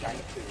visual jank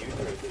to the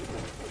user. It doesn't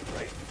look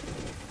great.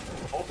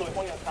 Also, if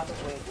one of your tasks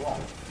runs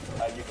long,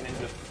 you can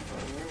end up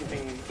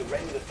moving the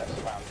render steps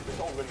around because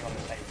it's all running on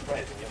the same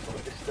thread and you're sort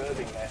of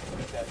disturbing their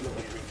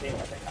lovely routine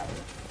that they have.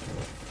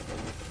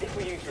 If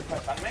we use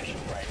request animation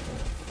frame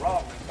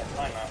rather than set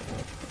timeout,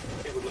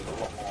 it would look a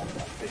lot more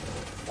like this.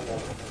 All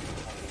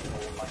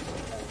nice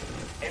and small.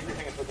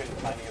 Everything is within the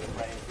timing of the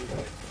frame, even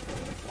its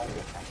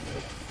longer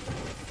tasks.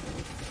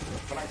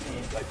 When I see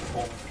like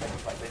performance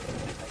trains like this, it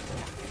makes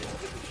me happy.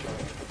 This is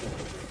showing a good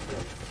user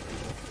experience.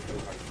 It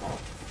feels very smart.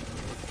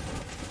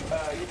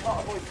 You can't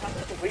avoid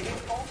tasks completely,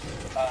 of course,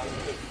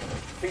 because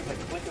things like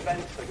click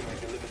events are going to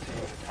be delivered to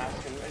you as a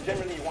task, and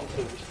generally you want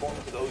to respond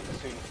to those as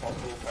soon as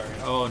possible, fair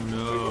enough. Oh So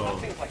no. you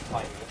have things like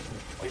timers,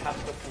 or you have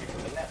stuff coming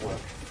from the network.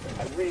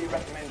 I really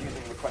recommend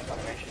using request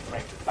animation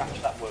frame to batch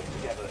that work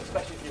together,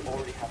 especially if you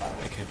already have I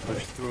animation. can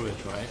push through it,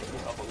 right? Give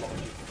yourself a lot of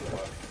duplicate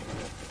work.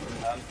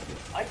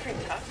 I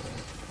treat tasks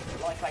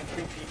like I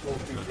treat people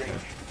who drink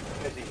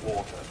fizzy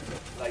water.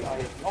 Like, I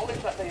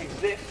acknowledge that they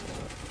exist,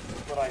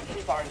 but I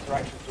keep our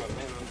interactions to a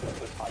minimum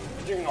because I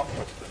do not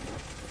trust them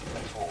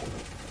at all.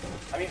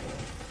 I mean,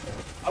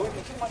 I would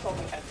consider myself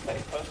an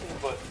empathetic person,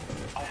 but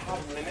I have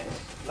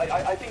limits. Like,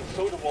 I think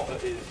soda water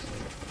is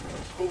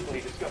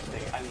totally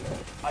disgusting, and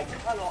I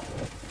cannot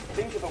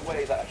think of a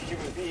way that a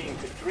human being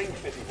could drink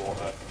fizzy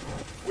water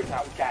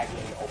without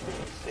gagging or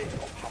being sick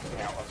or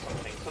passing out or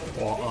something. So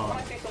when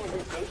I see someone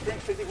who does drink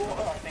fizzy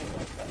water, I think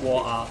that's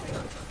Water.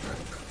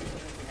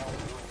 anything else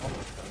going on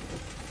with them.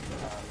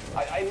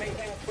 I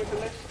maintain a Twitter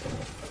list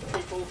of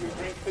people who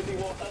drink fizzy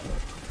water.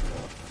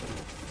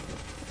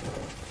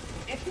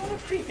 It's not a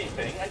creepy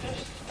thing. I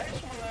just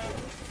want to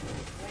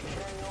make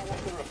sure I know what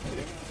they're up to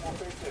and what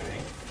they're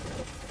doing.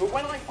 But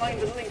when I find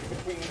a link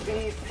between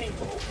these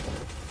people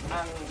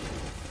and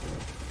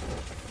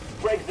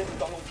Brexit and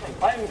Donald Trump,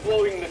 I'm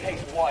blowing the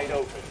case wide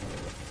open,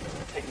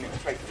 taking it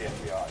straight to the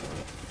FBI.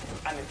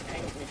 And it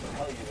pains me to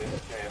tell you this,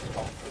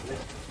 JSConf, but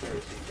this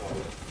conspiracy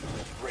goes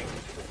straight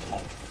to the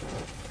top.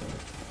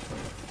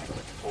 I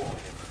saw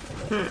it.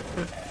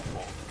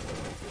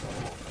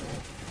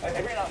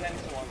 Every now and then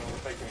someone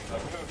will say to me,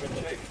 like, oh, but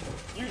Jake,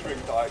 you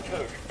drink Diet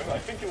Coke, and I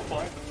think you'll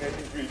find the main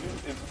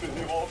ingredient is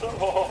fizzy water.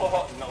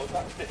 No,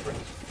 that's different.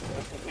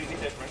 That's completely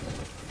different.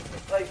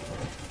 Like,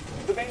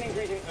 the main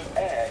ingredient of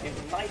air is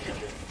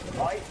nitrogen,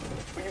 right?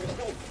 But you would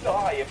still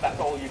die if that's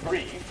all you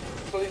breathe.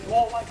 So it's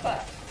more like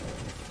that.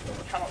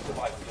 You cannot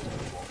survive on just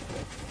fizzy water.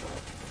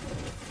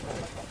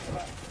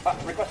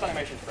 Request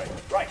animation frame.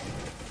 Right.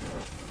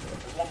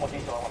 There's one more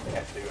detail I want to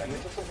get to, and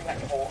this is something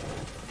that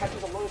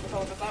catches a lot of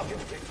developers out. It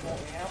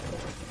caught me out.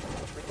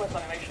 Request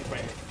animation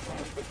frame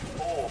comes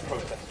before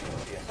processing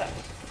CSS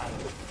and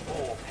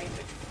before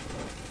painting.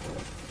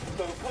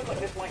 So code like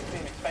this might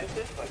seem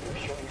expensive, like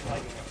we're showing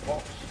hiding a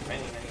box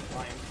many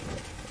times,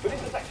 but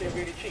this is actually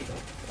really cheap.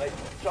 Like,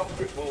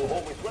 JavaScript will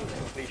always run to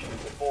completion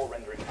before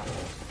rendering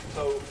happens.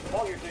 So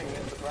while you're doing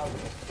this, the browser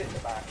just sits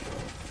back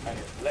and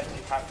it lets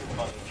you have your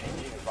fun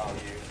changing the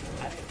value,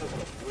 and it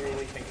doesn't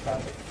really think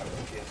about it in terms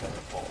of CSS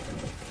at all.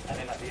 And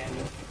then at the end,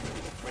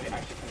 when it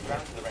actually comes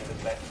down to the render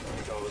steps,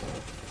 it goes,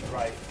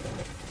 right,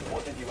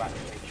 what did you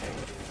actually change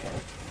in the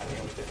end? And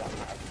you only did that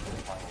as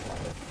the final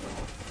line.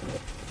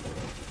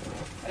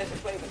 And this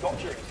explains the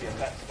gotcha in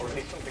CSS, or at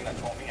least something that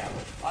caught me out.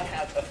 I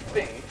had a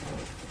thing,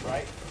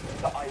 right,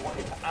 that I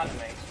wanted to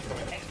animate from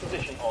an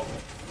exposition of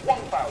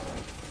 1,000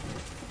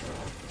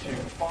 to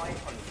 500.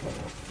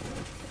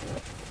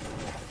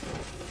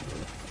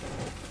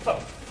 So,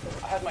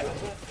 I had my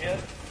listener here,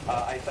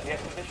 I set the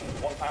exposition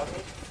to 1,000,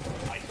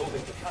 I told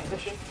it to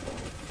transition,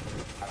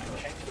 and I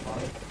changed the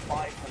value to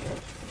 500.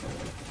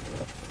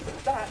 But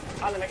that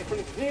animated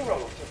from 0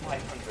 to 500,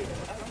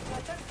 and I was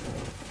like,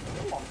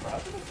 come on,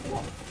 browser, that's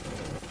what?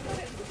 That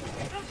is what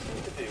it asks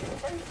you to do.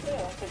 It's very clear,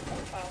 I'll take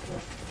 1,000.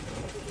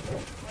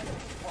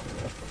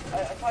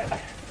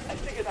 I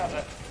figured out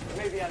that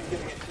maybe I'm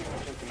giving it too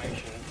much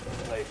information,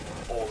 like,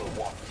 all at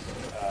once.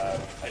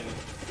 And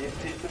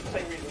it's the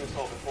same reason we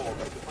saw before,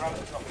 but the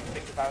browser's not going to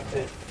think about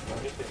it,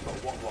 it's got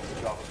one block of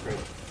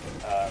JavaScript,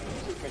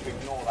 so it's going to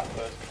ignore that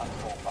first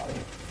transform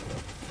value.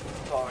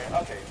 So,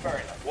 okay,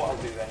 fair enough. What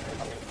I'll do then is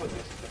I'm going to put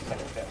the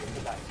second step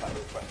into that inside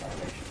the request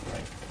animation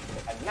frame.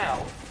 And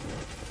now,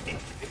 it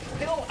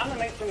still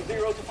animates from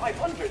 0 to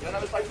 500, and I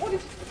was like, what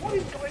is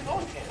going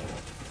on here?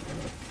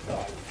 So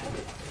I will tell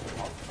you what's going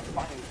on.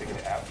 I finally figured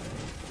it out.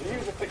 The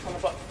user clicks on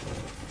the button,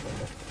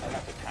 and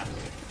that's a task.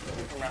 So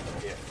we come around to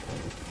here.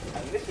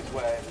 And this is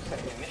where we set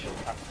the initial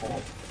transform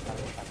and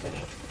the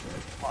transition.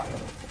 Fine.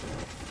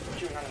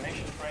 Cue an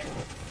animation frame,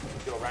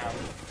 go around,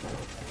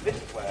 and this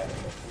is where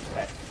we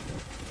set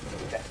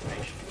the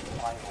destination, the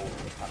final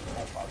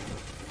transform value.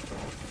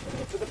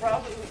 So the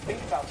browser doesn't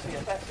think about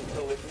CSS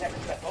until this next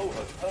step over,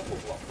 the purple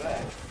block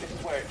there. This is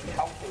where it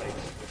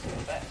calculates the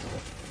CSS.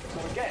 So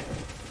again,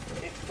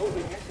 it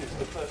totally misses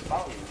the first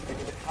value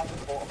because it hasn't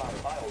thought about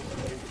tiles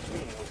in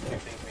between those two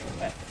things being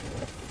set.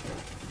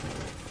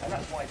 And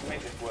that's why to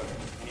make this work,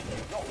 you need to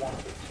use not one,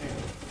 but two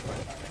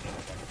request animation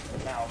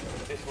frames. Now,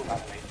 this will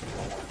animate to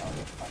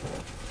 1,000.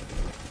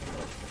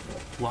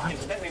 What?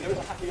 Incidentally, there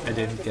is a happy I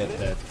didn't get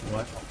that.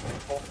 What?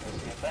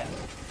 CSS.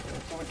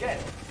 again,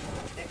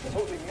 it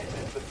totally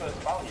misses the first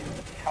value,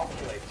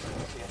 calculates the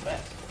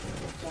CSS.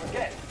 So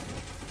again,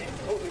 it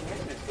totally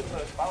misses the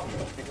first value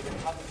because it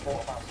hasn't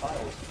thought about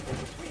styles in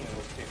between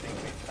those two things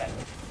being set.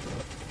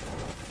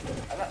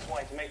 And that's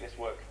why to make this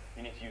work,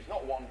 you need to use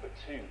not one, but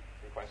two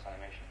request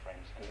animation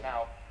frames. And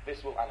now, this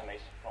will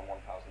animate from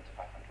 1000 to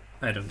 500.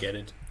 I don't get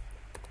it.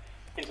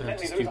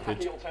 Incidentally, there is a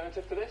hacky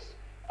alternative to this.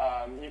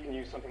 You can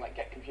use something like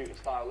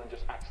getComputerStyle and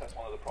just access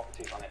one of the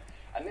properties on it.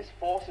 And this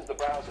forces the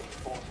browser to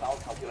perform style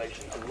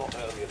calculation a lot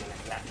earlier than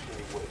it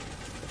naturally would.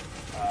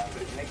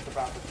 But it makes the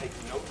browser take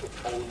note of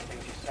all the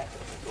things you set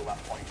up until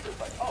that point. So it's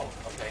like, oh,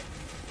 okay,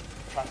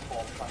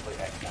 transform, translate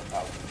X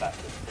 1000,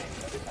 that's the thing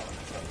that this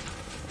element does.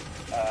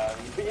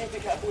 But you need to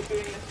be careful with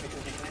doing this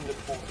because you can end up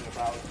forcing the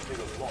browser to do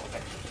a lot of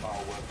extra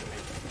style work that they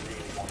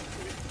really want to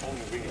do it.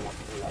 Only really want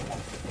to do that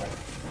once it's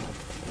ready.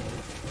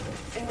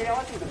 In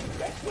reality, the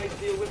best way to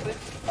deal with this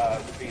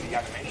would be the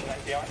animation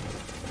API,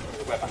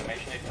 the web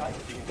animation API,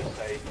 because you can just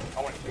say,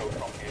 I want it to go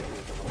from here to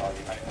this other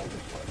value, and it will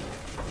just work.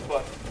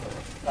 But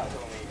that's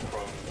only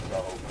Chrome, so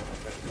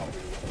it's not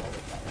really worth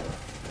talking about.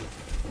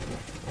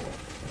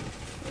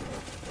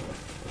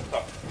 So,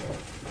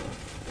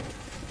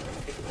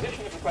 if the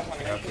position of request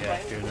animation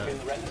frame within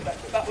the render spec,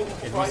 that wasn't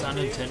surprising. It was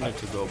unintended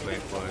to go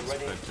backwards,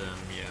 but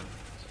yeah.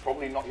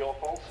 Probably not your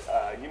fault.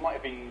 You might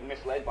have been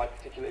misled by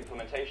particular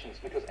implementations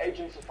because Edge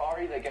and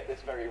Safari, they get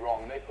this very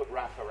wrong. They put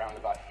RAF around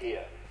about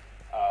here.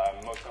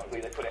 Most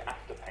notably, they put it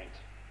after Paint.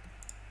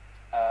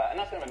 And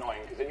that's kind of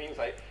annoying because it means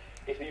like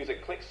if the user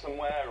clicks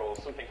somewhere or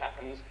something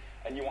happens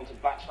and you want to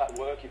batch that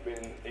work, you've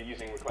been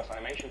using request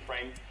animation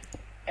frame,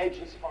 Edge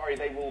and Safari,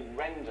 they will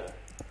render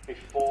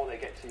before they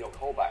get to your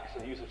callback,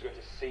 so the user's going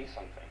to see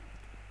something.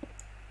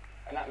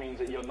 And that means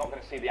that you're not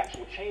going to see the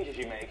actual changes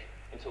you make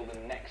until the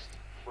next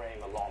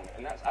frame along,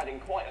 and that's adding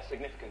quite a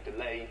significant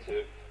delay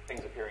to things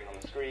appearing on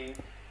the screen,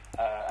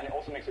 and it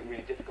also makes it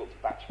really difficult to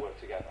batch work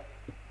together.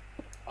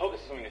 I hope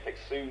this is something to fix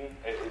soon.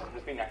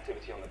 There's been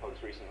activity on the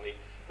bugs recently,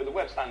 but the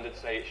web standards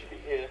say it should be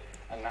here,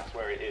 and that's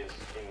where it is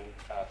in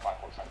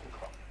Firefox and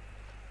Chrome.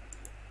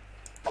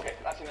 Okay,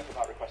 that's enough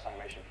about request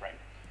animation frame.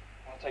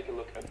 I want to take a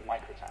look at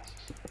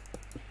microtasks.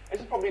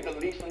 This is probably the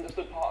least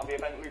understood part of the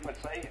event loop, I'd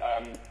say.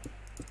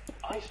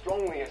 I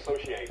strongly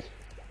associate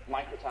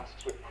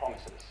microtasks with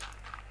promises.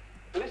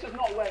 But this is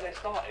not where they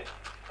started.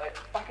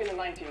 Back in the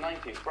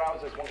 1990s,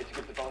 browsers wanted to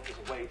give developers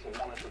a way to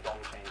monitor DOM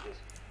changes.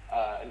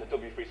 And the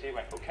W3C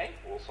went, okay,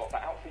 we'll sort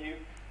that out for you.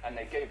 And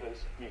they gave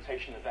us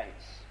mutation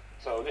events.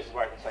 So this is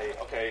where I can say,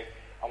 okay,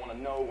 I want to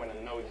know when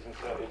a node is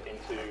inserted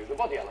into the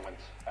body element.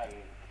 And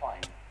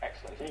fine,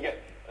 excellent. And you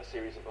get a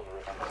series of other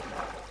events.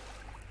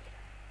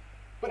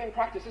 But in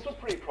practice, this was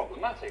pretty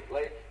problematic.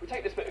 Like, we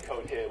take this bit of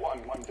code here. What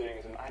I'm doing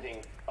is I'm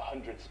adding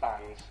 100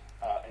 spans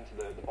into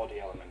the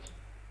body element.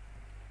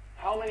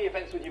 How many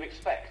events would you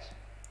expect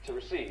to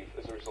receive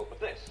as a result of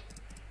this?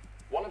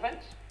 One event?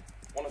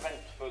 One event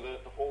for the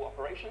whole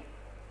operation?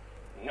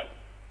 No.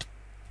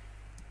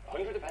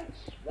 100 events,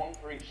 one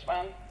for each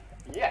span?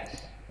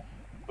 Yes.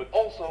 But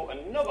also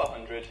another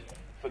 100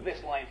 for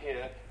this line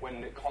here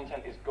when the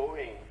content is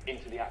going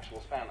into the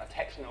actual span. A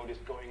text node is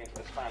going into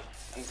the span.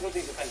 And because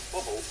these events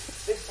bubble,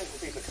 this simple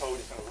piece of code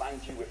is going to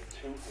land you with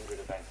 200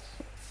 events.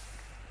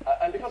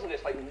 And because of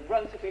this, like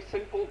relatively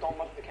simple DOM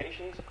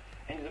modifications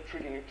ended up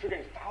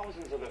triggering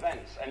thousands of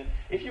events. And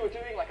if you were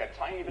doing like a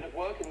tiny bit of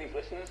work in these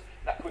listeners,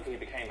 that quickly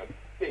became a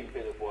big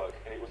bit of work,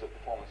 and it was a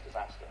performance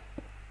disaster.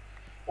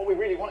 What we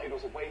really wanted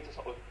was a way to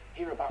sort of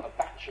hear about a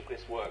batch of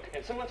this work.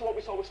 And similar to what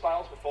we saw with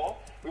styles before,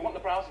 we want the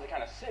browser to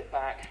kind of sit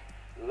back,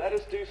 let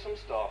us do some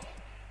stuff,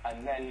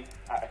 and then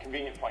at a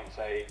convenient point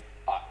say,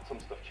 some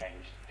stuff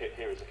changed.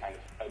 Here is a kind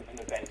of an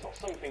event or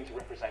something to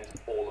represent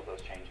all of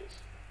those changes.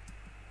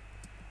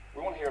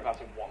 We want to hear about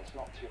it once,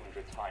 not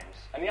 200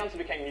 times. And the answer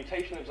became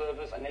mutation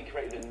observers, and they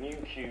created a new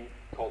queue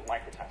called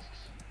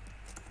microtasks.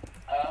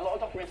 A lot of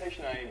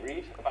documentation I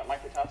read about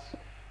microtasks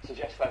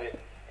suggests that it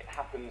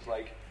happens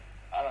like,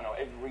 I don't know,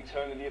 every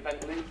turn of the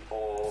event loop,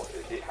 or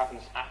it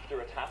happens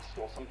after a task,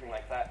 or something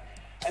like that.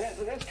 And it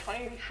is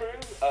kind of true.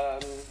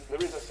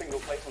 There is a single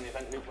place on the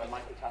event loop where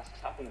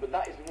microtasks happen, but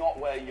that is not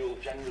where you'll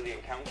generally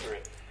encounter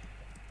it.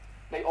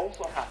 They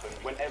also happen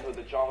whenever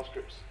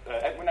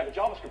whenever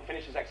JavaScript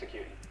finishes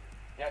executing.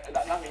 Yeah,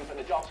 that means that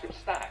the JavaScript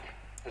stack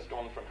has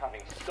gone from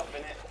having stuff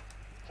in it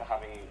to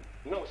having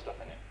no stuff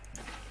in it.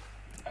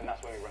 And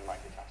that's when we run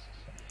microtasks.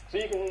 So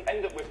you can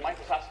end up with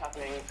microtasks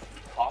happening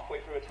halfway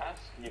through a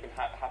task. You can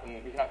have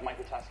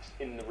microtasks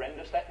in the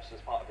render steps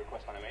as part of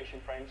request animation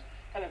frames,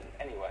 kind of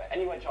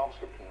anywhere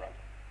JavaScript can run.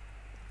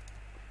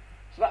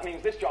 So that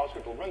means this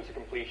JavaScript will run to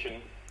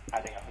completion,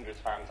 adding 100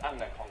 spans and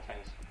their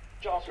contents.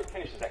 JavaScript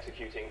finishes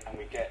executing, and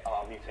we get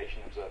our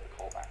mutation observer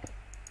callback.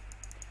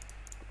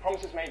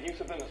 Promises made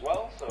use of them as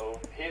well. So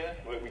here,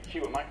 we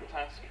queue a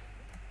microtask,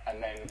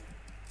 and then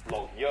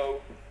log yo.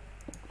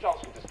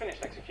 JavaScript is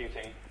finished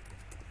executing,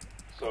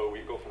 so we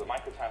go for the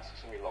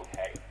microtasks, and we log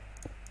hey.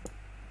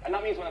 And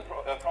that means when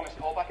a promise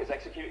callback is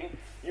executing,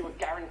 you are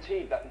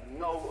guaranteed that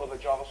no other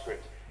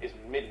JavaScript is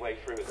midway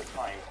through at the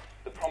time,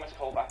 the promise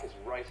callback is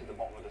right at the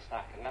bottom of the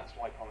stack, and that's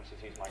why promises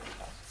use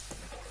microtasks.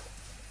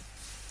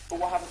 But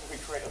what happens if we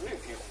create a loop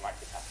using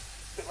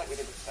microtasks? A bit like we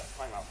did with set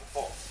timeout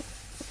before.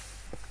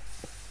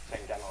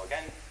 Same demo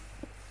again.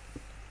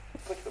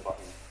 Click the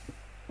button,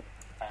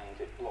 and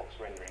it blocks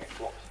rendering, it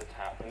blocks the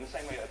tab, in the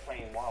same way that a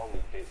plain while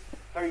loop did.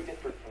 Very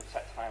different from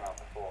set timeout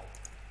before.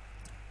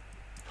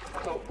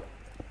 So,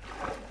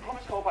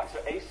 promise callbacks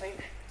are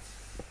async,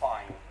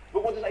 fine.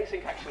 But what does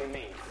async actually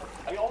mean?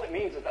 I mean, all it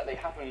means is that they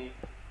happen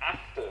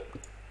after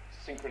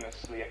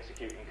synchronously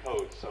executing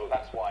code, so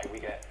that's why we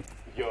get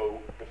yo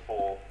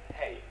before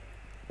hey.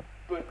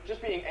 But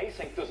just being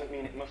async doesn't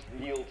mean it must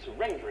yield to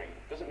rendering,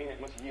 doesn't mean it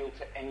must yield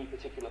to any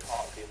particular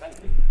part of the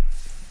event loop.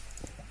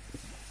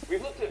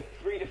 We've looked at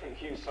 3 different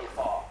queues so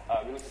far.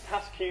 We looked at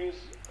task queues,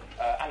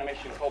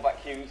 animation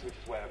callback queues, which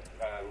is where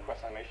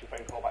request animation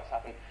frame callbacks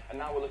happen, and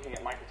now we're looking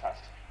at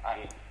microtasks.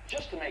 And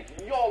just to make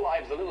your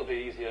lives a little bit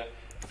easier,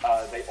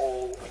 they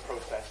all are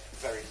processed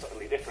very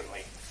subtly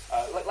differently.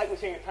 Like we're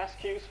seeing with task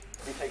queues,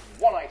 we take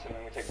one item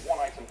and we take one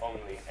item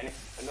only, and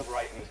if another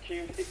item is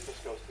queued, it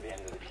just goes to the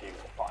end of the queue,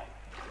 fine.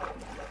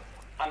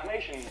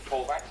 Animation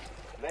callbacks,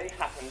 they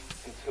happen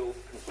until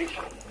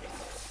completion,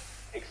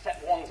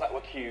 except ones that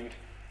were queued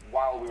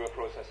while we were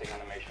processing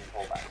animation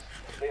callbacks.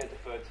 They are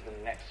deferred to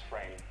the next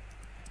frame.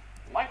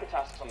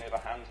 Microtasks, on the other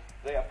hand,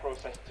 they are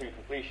processed to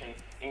completion,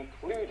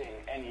 including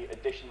any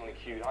additionally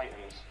queued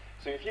items.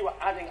 So if you are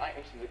adding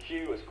items to the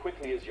queue as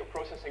quickly as you're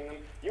processing them,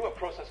 you are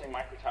processing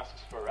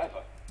microtasks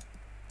forever.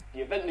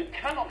 The event loop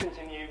cannot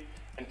continue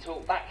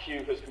until that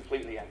queue has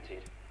completely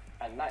emptied,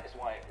 and that is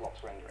why it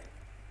blocks rendering.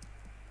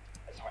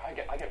 Sorry,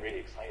 I get really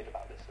excited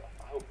about this stuff.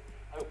 I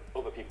hope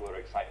other people are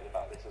excited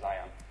about this as I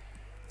am.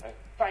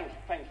 Thank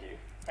you.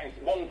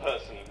 One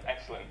person,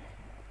 excellent.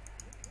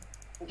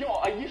 You know,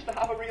 I used to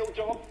have a real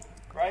job,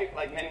 right?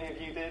 Like many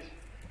of you did.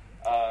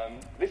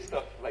 This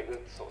stuff, like the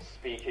sort of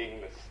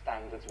speaking, the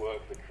standards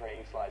work, the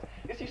creating slides,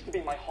 this used to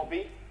be my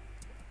hobby,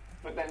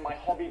 but then my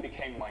hobby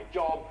became my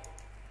job,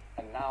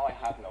 and now I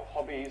have no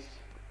hobbies.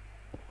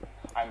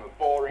 I'm a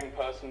boring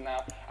person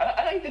now. And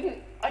I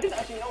didn't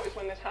actually notice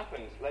when this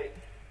happened. Like,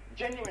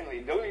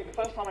 genuinely, the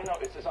first time I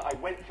noticed is that I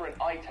went for an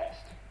eye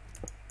test,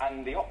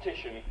 and the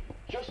optician,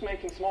 just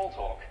making small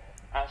talk,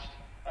 asked,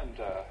 and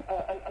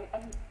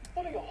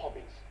what are your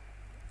hobbies?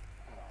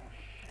 Oh,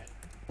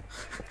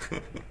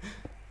 shit.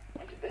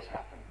 When did this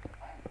happen?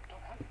 I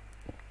don't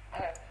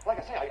have. Like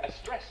I say, I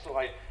stressed, so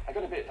I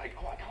got a bit like,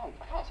 oh,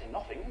 I can't say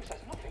nothing. Who says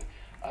nothing?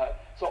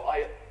 So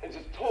it's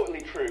just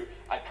totally true.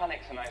 I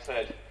panicked and I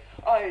said,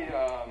 I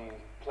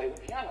play the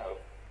piano.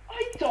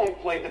 I don't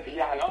play the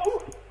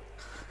piano.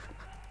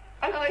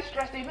 And then I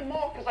stressed even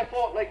more because I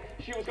thought, like,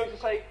 she was going to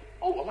say,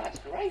 oh, well, that's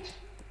great.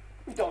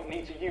 We don't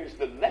need to use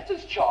the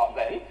letters chart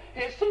then.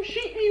 Here's some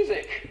sheet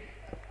music.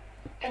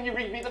 Can you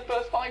read me the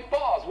first 5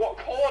 bars? What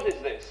chord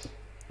is this?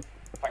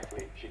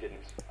 Thankfully, she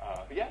didn't.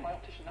 But yeah, my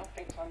optician now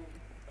thinks I'm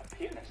a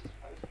pianist.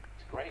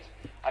 It's great.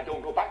 I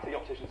don't go back to the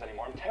opticians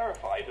anymore. I'm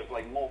terrified of,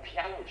 like, more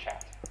piano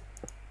chat.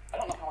 I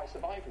don't know how I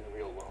survive in the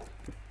real world.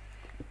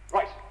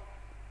 Right.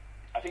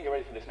 I think you're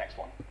ready for this next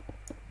one.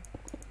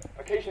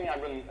 Occasionally I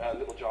run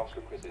little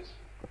JavaScript quizzes.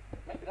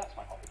 Maybe that's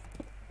my hobby.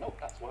 Nope,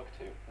 that's work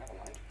too. Never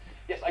mind.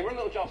 Yes, I run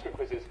little JavaScript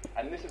quizzes,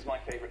 and this is my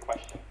favorite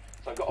question.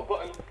 So I've got a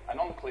button, and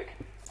on the click,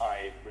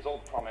 I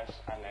resolve the promise,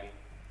 and then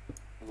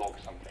log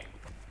something.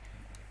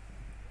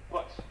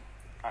 But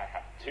I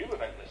have 2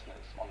 event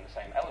listeners on the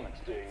same element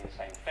doing the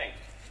same thing.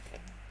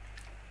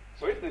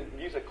 So if the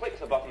user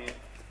clicks a button,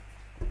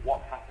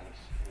 what happens?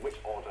 In which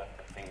order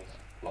are things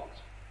logged?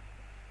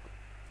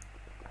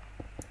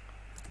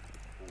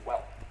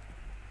 Well,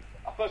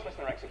 our first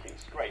listener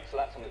executes. Great, so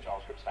that's on the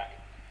JavaScript stack.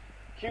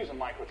 Queues a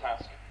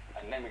microtask,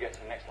 and then we get to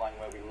the next line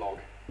where we log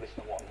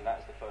listener 1, and that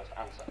is the first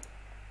answer.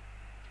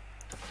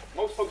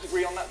 Most folks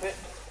agree on that bit,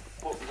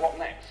 but what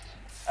next?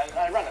 And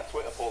I ran a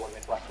Twitter poll on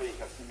this last week.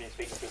 I've been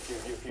speaking to a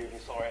few of you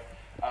saw it.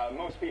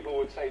 Most people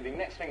would say the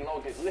next thing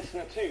logged is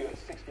listener 2 at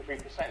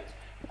 63%.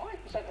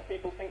 5% of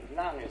people think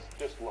nan is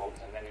just logs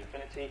and then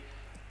infinity.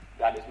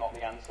 That is not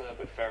the answer,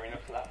 but fair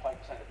enough to that 5%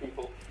 of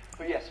people.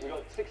 But yes, we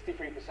got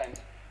 63%.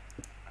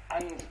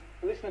 And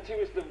listener 2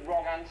 is the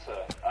wrong answer.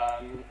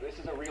 This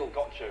is a real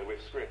gotcha with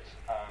scripts.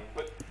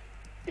 But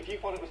if you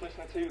thought it was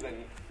listener 2,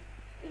 then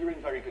you're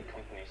in very good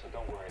company, so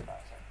don't worry about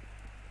it.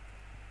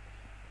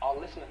 Our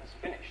listener has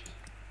finished.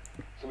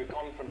 So we've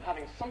gone from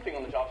having something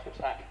on the JavaScript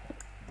stack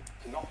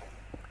to nothing.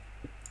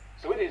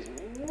 So it is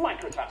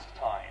microtask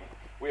time.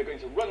 We are going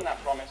to run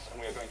that promise, and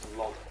we are going to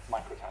log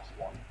microtask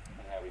 1.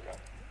 And there we go.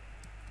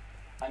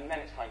 And then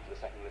it's time for the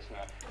second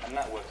listener, and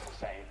that works the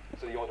same.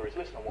 So the order is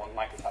listener 1,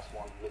 microtask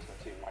 1, listener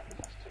 2,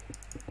 microtask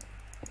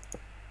 2.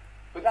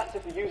 But that's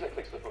if the user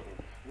clicks the button.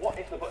 What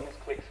if the button is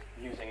clicked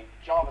using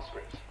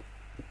JavaScript?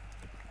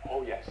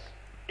 Oh yes,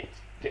 it's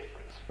different.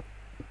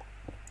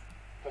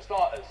 For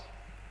starters,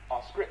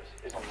 our script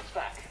is on the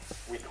stack.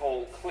 We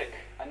call click,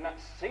 and that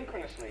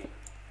synchronously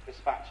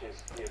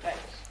dispatches the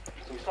events.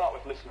 So we start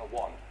with listener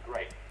 1,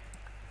 great.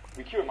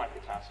 We queue a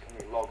microtask and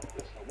we log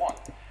listener 1.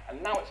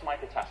 And now it's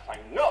microtask time.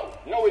 No,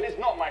 it is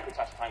not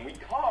microtask time. We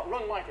can't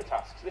run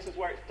microtasks. This is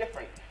where it's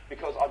different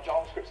because our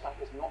JavaScript stack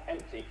is not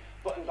empty.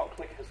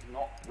 Button.click has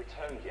not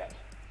returned yet.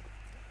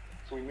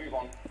 So we move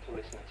on to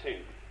listener 2.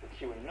 We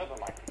queue another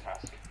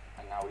microtask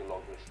and now we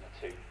log listener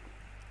 2.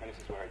 And this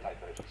is where it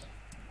diverges.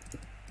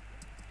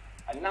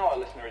 And now our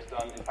listener is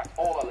done. In fact,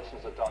 all our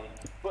listeners are done.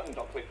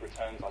 Button.click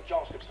returns our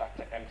JavaScript stack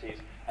to empties,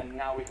 and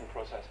now we can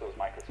process those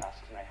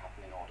microtasks and they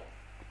happen in order.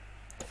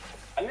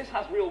 And this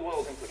has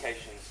real-world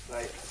implications.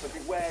 So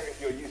beware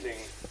if you're using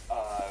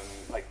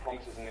like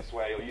promises in this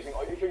way, or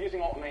if you're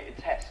using automated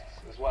tests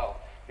as well,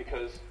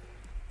 because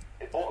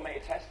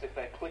automated tests, if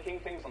they're clicking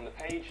things on the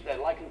page, they're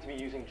likely to be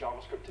using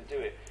JavaScript to do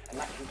it, and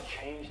that can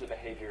change the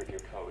behavior of your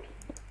code.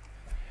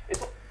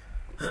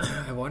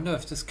 I wonder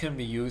if this can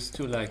be used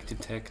to like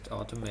detect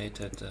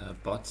automated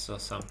bots or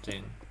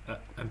something.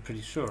 I'm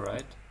pretty sure,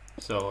 right?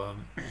 So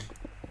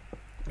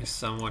if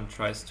someone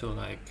tries to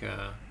like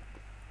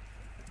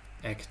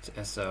act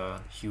as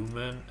a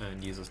human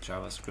and uses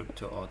JavaScript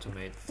to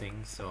automate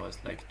things, or is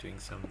like doing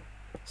some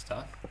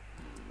stuff,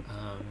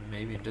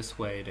 maybe in this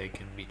way they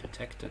can be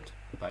detected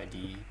by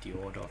the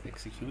order of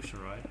execution,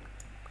 right?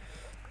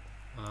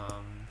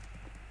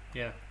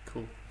 Yeah,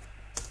 cool.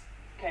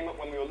 Came up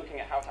when we were looking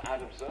at how to add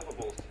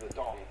observables to the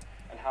DOM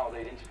and how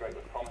they'd integrate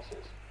with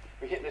promises.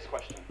 We hit this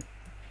question.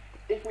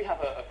 If we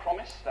have a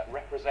promise that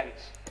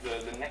represents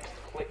the next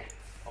click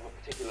of a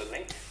particular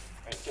link,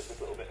 and it's just this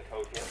little bit of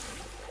code here,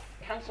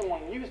 can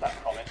someone use that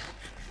promise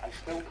and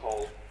still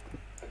call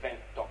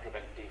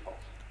event.prevent default?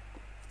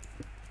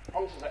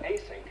 Promises are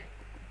async,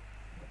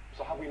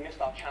 so have we missed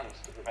our chance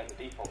to prevent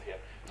the default here?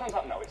 Turns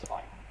out no, it's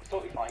fine. It's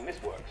totally fine.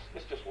 This works.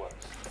 This just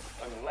works.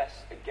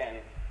 Unless, again,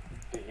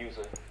 the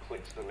user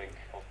clicks the link,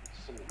 or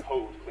some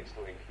code clicks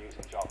the link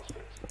using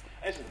JavaScript.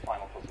 And this is the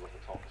final puzzle of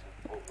the talk,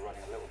 so I'm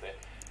overrunning a little bit.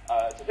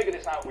 To figure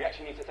this out, we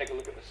actually need to take a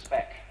look at the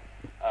spec.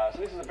 So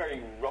this is a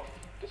very rough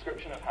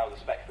description of how the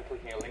spec for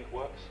clicking a link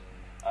works.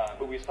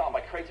 But we start by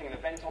creating an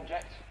event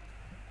object,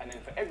 and then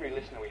for every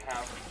listener we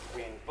have,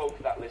 we invoke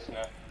that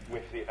listener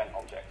with the event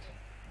object.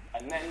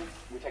 And then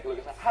we take a look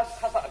at that.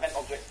 Has that event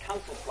object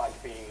cancel flag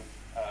been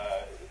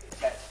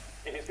set?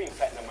 If it's been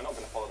set, then we're not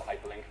going to follow the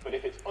hyperlink. But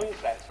if it's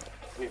unset,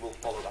 we will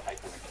follow the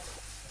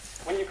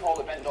hyperlink. When you call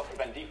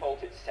event.prevent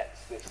default, it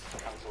sets this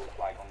cancel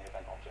flag on the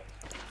event object.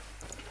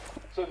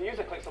 So if the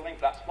user clicks a link,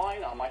 that's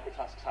fine. Our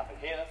microtasks happen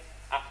here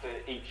after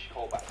each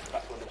callback.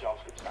 That's where the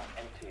JavaScript stack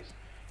empties.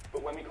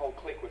 But when we call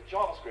click with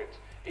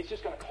JavaScript, it's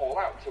just going to call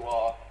out to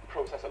our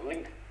process a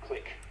link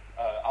click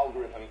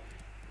algorithm,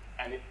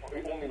 and it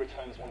only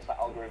returns once that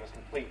algorithm is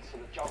complete. So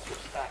the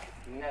JavaScript stack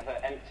never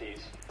empties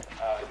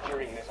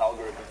during this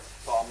algorithm.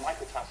 So our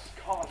microtasks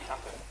can't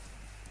happen.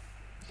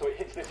 So it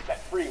hits this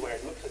step 3 where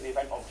it looks at the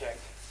event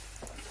object,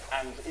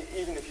 and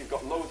even if you've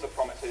got loads of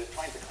promises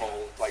trying to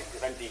call like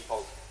event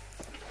default,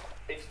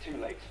 it's too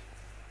late.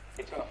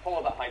 It's going to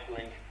follow that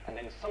hyperlink, and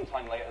then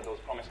sometime later those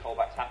promise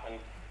callbacks happen,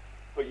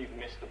 but you've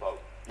missed the boat.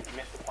 You've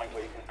missed the point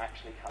where you can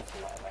actually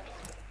cancel that event.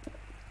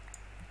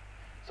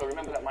 So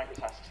remember that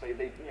microtasks, they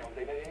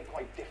behave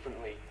quite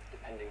differently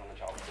depending on the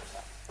JavaScript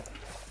stack.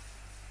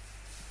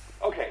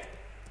 Okay,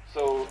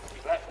 so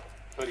that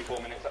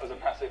 34 minutes, that was a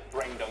massive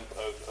brain dump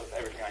of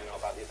everything I know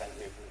about the event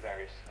loop and the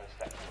various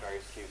steps and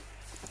various queues.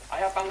 I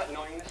have found that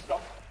knowing this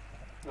stuff,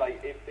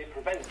 like it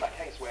prevents that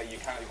case where you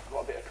kind of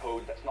got a bit of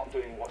code that's not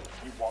doing what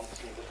you want,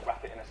 so you just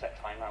wrap it in a set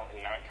timeout,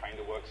 and now it kind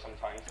of works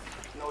sometimes.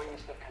 Knowing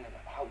this stuff kind of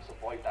helps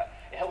avoid that.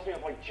 It helps me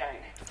avoid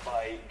jank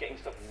by getting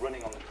stuff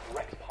running on the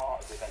correct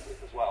part of the event loop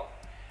as well.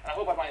 And I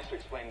hope I managed to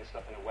explain this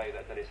stuff in a way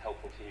that is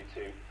helpful to you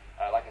too.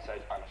 Like I said,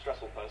 I'm a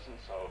stressful person,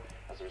 so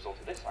as a result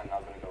of this, I'm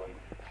now going to go and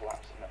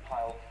collapse in a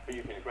pile, but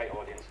you've been a great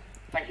audience.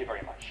 Thank you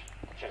very much.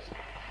 Cheers.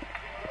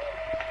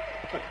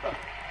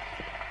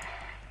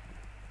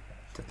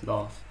 That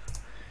laugh.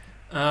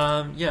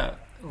 Yeah,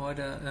 what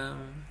a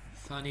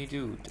funny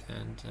dude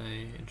and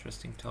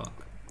interesting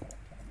talk.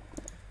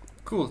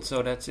 Cool,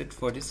 so that's it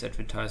for this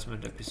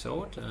advertisement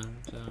episode, and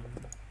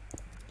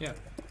yeah,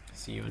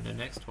 see you in the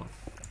next one.